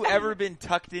 Have you ever been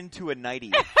tucked into a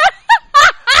nightie?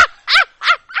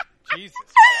 Jesus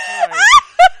Christ.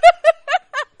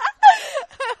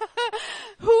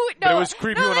 Who? But it No. was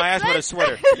creepy No, when I asked about a let's-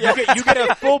 sweater. You get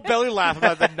a full belly laugh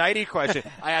about the nighty question.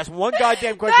 I asked one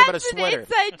goddamn question about a sweater.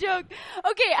 That's an inside joke.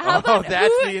 Okay, how about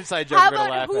that's who, the inside joke How we're gonna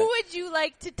about laugh who at. would you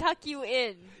like to tuck you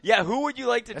in? Yeah, who would you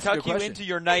like to That's a tuck good you question. into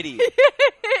your nightie?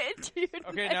 Dude,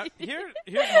 Okay, now nice. here's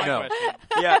my No. question.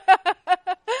 Yeah.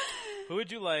 Who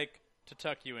would you like to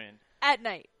tuck you in? At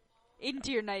night.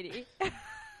 Into your nightie.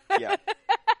 Yeah.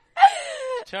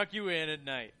 Tuck you in at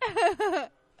night.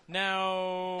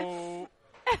 Now,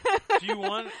 do you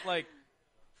want like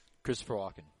Christopher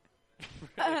Walken.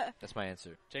 That's my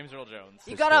answer. James Earl Jones?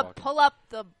 You Christopher gotta Walken. pull up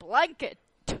the blanket.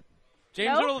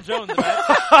 James No? Earl Jones.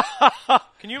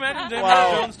 Can you imagine James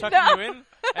Wow. Earl Jones tucking you in?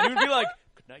 And he would be like,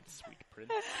 "Good night, sweet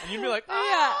prince," and you'd be like,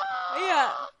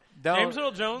 Yeah. James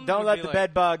Earl Jones. Don't would let be the like,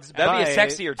 bed bugs. That'd be a bite.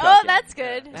 sexier Oh, tuck-in. that's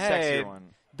good. Hey, Sexier one.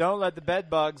 don't let the bed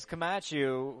bugs come at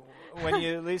you when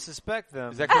you least suspect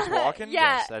them. Is that Chris Walken?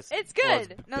 Yeah, Yes, that's- it's well,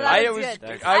 good. it's No, good. that I was was, good.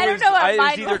 That's- I don't know what I was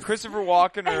mine either was. Christopher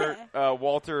Walken or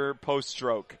Walter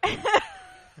post-stroke.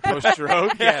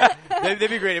 Post-stroke? Yeah. That'd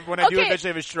be great. If when I do Okay. eventually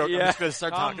have a stroke, I'm Yeah. just going to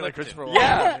start Tom talking like Lipton. Christopher Walken.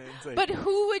 Yeah. It's like- But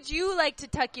who would you like to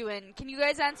tuck you in? Can you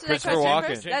guys answer that Christopher question Walken.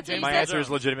 first? That's what you My said? answer is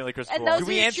legitimately Christopher And those Walken. Do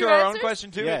we your answer true our own answers?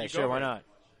 question too? Yeah, You sure, go why for it. not?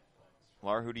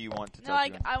 Laura, who do you want to No, tuck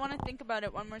you in? I want to think about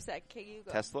it one more sec. Okay, you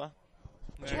go. Tesla?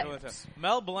 Yeah, go with that.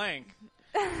 Mel Blanc.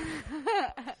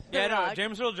 Yeah, no, Rock.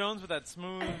 James Earl Jones with that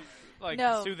smooth, like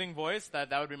No. soothing voice.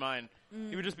 That would be mine.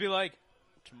 He would just be like,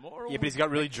 "Tomorrow." Yeah, but he's got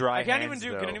really dry I can't hands, even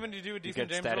do. though. Can anyone do a decent get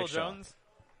James Static Earl Shock. Jones?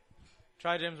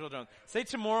 Try James Earl Jones. Say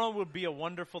tomorrow will be a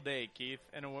wonderful day, Keith,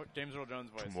 in a James Earl Jones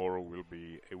voice. Tomorrow will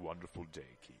be a wonderful day,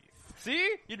 Keith.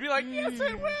 See, you'd be like, "Yes,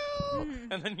 it will,"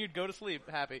 and then you'd go to sleep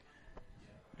happy.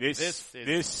 This is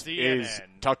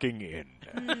CNN. tucking in.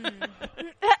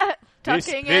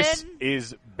 Tucking this in.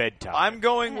 is bedtime. I'm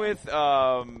going with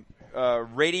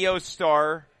radio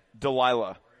star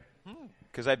Delilah.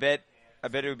 Because I bet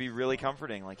it would be really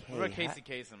comforting. Like, hey, What about Casey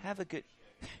Kasem? have a good...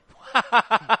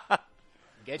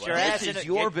 Get Well, your this ass in is a,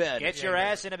 your get, bed. Get your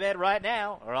ass in a bed right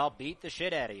now, or I'll beat the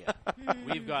shit out of you.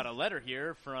 We've got a letter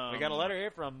here from. We got a letter here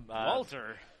from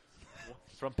Walter.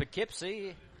 from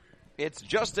Poughkeepsie. It's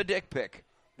just a dick pic.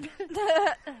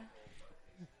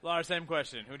 Laura, same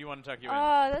question. Who do you want to tuck you in?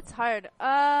 Oh, that's hard.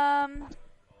 The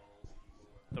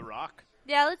Rock.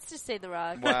 Yeah, let's just say The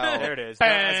Rock. Wow. There it is. No,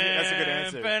 that's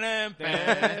a good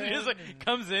answer. He just like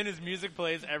comes in, his music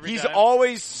plays every He's time.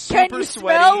 always Can super you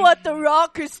sweaty. smell what The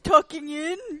Rock is tucking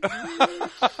in?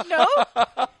 No?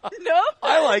 No?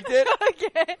 I liked it.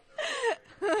 Okay.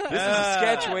 This is a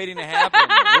sketch waiting to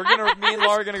happen. Me and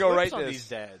Laura are gonna go write on this. these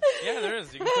dads. Yeah, there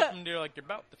is. You can put them to your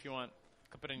belt if you want.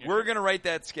 Clip it in your We're shirt. gonna write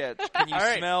that sketch. Can you All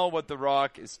right. smell what The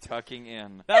Rock is tucking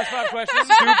in? That was 5 questions.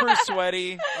 Super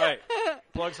sweaty. All right.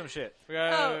 Plug some shit. We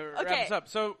gotta Oh, wrap okay. this up.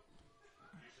 So,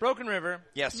 Broken River,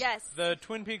 Yes. Yes. the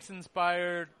Twin Peaks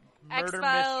inspired murder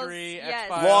X-Files, mystery, yes.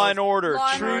 X-Files, Law and Order. Law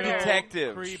and True Order.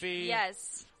 Detective. creepy.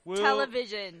 Yes. Will-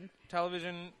 Television.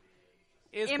 Television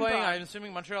is Improv. playing. I'm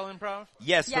assuming Montreal Improv.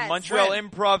 Yes, the Yes. Montreal When?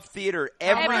 Improv Theater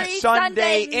every Every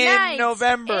Sunday night in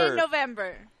November. In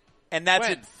November. And that's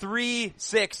When? at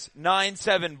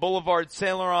 3697 Boulevard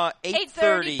Saint Laurent,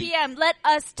 8:30 p.m. Let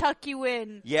us tuck you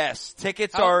in. Yes,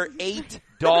 tickets How- are $8.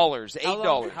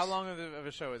 $8. How long of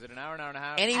a show is it? An hour and a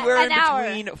half? Anywhere An in hour.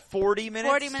 between 40 minutes,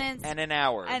 40 minutes and an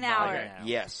hour. An hour. Okay.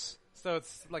 Yes. So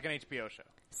it's like an HBO show.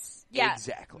 Yeah.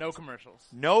 Exactly. No commercials.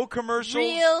 No commercials.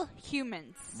 Real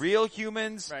humans. Real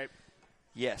humans. Right.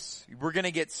 Yes. We're going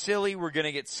to get silly. We're going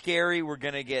to get scary. We're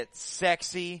going to get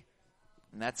sexy.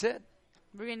 And that's it.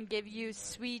 We're going to give you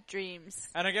sweet dreams.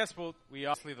 And I guess we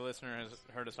obviously the listener has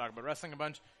heard us talk about wrestling a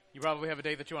bunch. You probably have a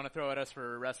date that you want to throw at us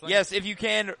for wrestling. Yes, if you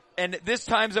can. And this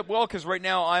times up well because right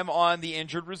now I'm on the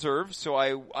injured reserve, so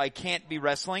I can't be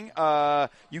wrestling.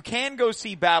 You can go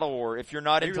see Battle War. If you're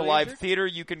not Are you into really live injured? theater,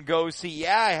 you can go see,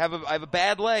 I have a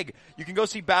bad leg. You can go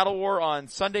see Battle War on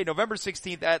Sunday, November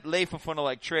 16th at Le Fafun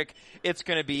Electric. It's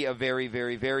going to be a very,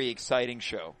 very, very exciting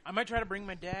show. I might try to bring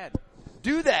my dad.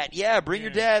 Do that. Yeah, bring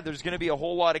your dad. There's going to be a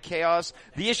whole lot of chaos.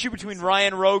 The issue between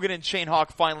Ryan Rogan and Shane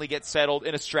Hawk finally gets settled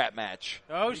in a strap match.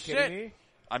 Oh, Kidding shit. me?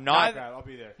 I'm not. I'll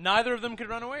be there. Neither of them could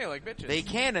run away like bitches. They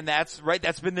can, and that's right.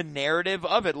 That's been the narrative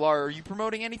of it. Laura, are you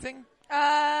promoting anything?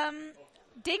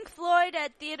 Dink Floyd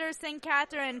at Theater St.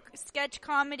 Catherine sketch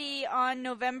comedy on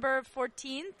November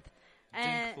 14th.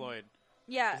 Pink Floyd.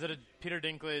 Yeah. Is it a Peter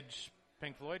Dinklage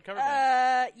Pink Floyd cover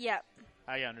band? Yeah.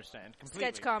 I understand completely.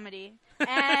 Sketch comedy.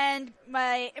 And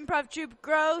my improv troupe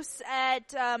Gross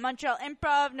at Montreal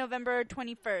Improv November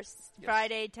 21st,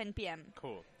 Friday, 10 p.m.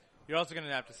 Cool. You're also going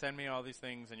to have to send me all these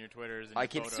things and your Twitters and I your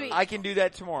can. photos. Sweet. I can do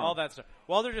that tomorrow. All that stuff.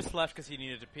 Walter just left because he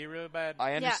needed to pee real bad.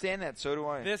 I understand that. So do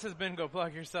I. This has been Go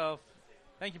Plug Yourself.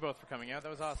 Thank you both for coming out. That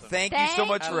was awesome. Thank you so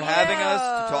much for having us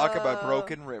to talk about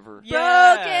Broken River.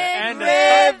 Broken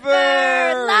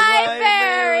River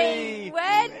Library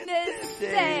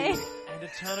Wednesday. And a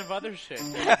ton of other shit.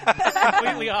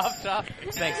 Completely off topic.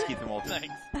 Thanks, Keith and Walter.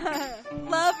 Thanks.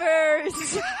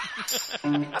 Lovers.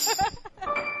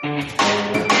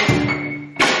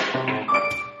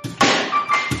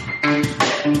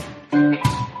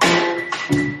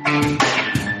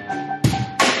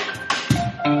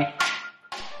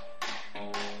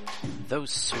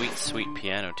 Those sweet, sweet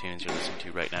piano tunes you're listening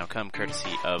to right now come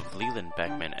courtesy of Leland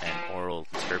Beckman and Oral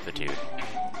Turpitude.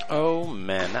 Oh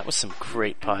man, that was some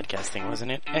great podcasting,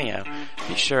 wasn't it? Anyhow,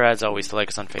 be sure as always to like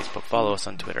us on Facebook, follow us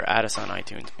on Twitter, add us on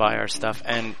iTunes, buy our stuff,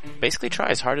 and basically try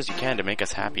as hard as you can to make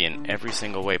us happy in every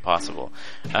single way possible.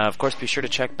 Of course, be sure to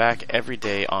check back every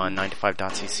day on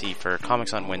 9to5.cc for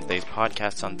comics on Wednesdays,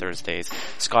 podcasts on Thursdays,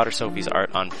 Scott or Sophie's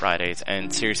art on Fridays,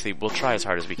 and seriously, we'll try as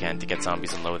hard as we can to get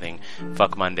Zombies and Loathing,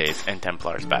 Fuck Mondays, and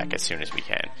Templars back as soon as we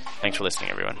can. Thanks for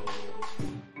listening, everyone.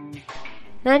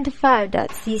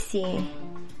 9to5.cc.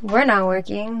 We're not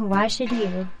working. Why should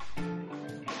you?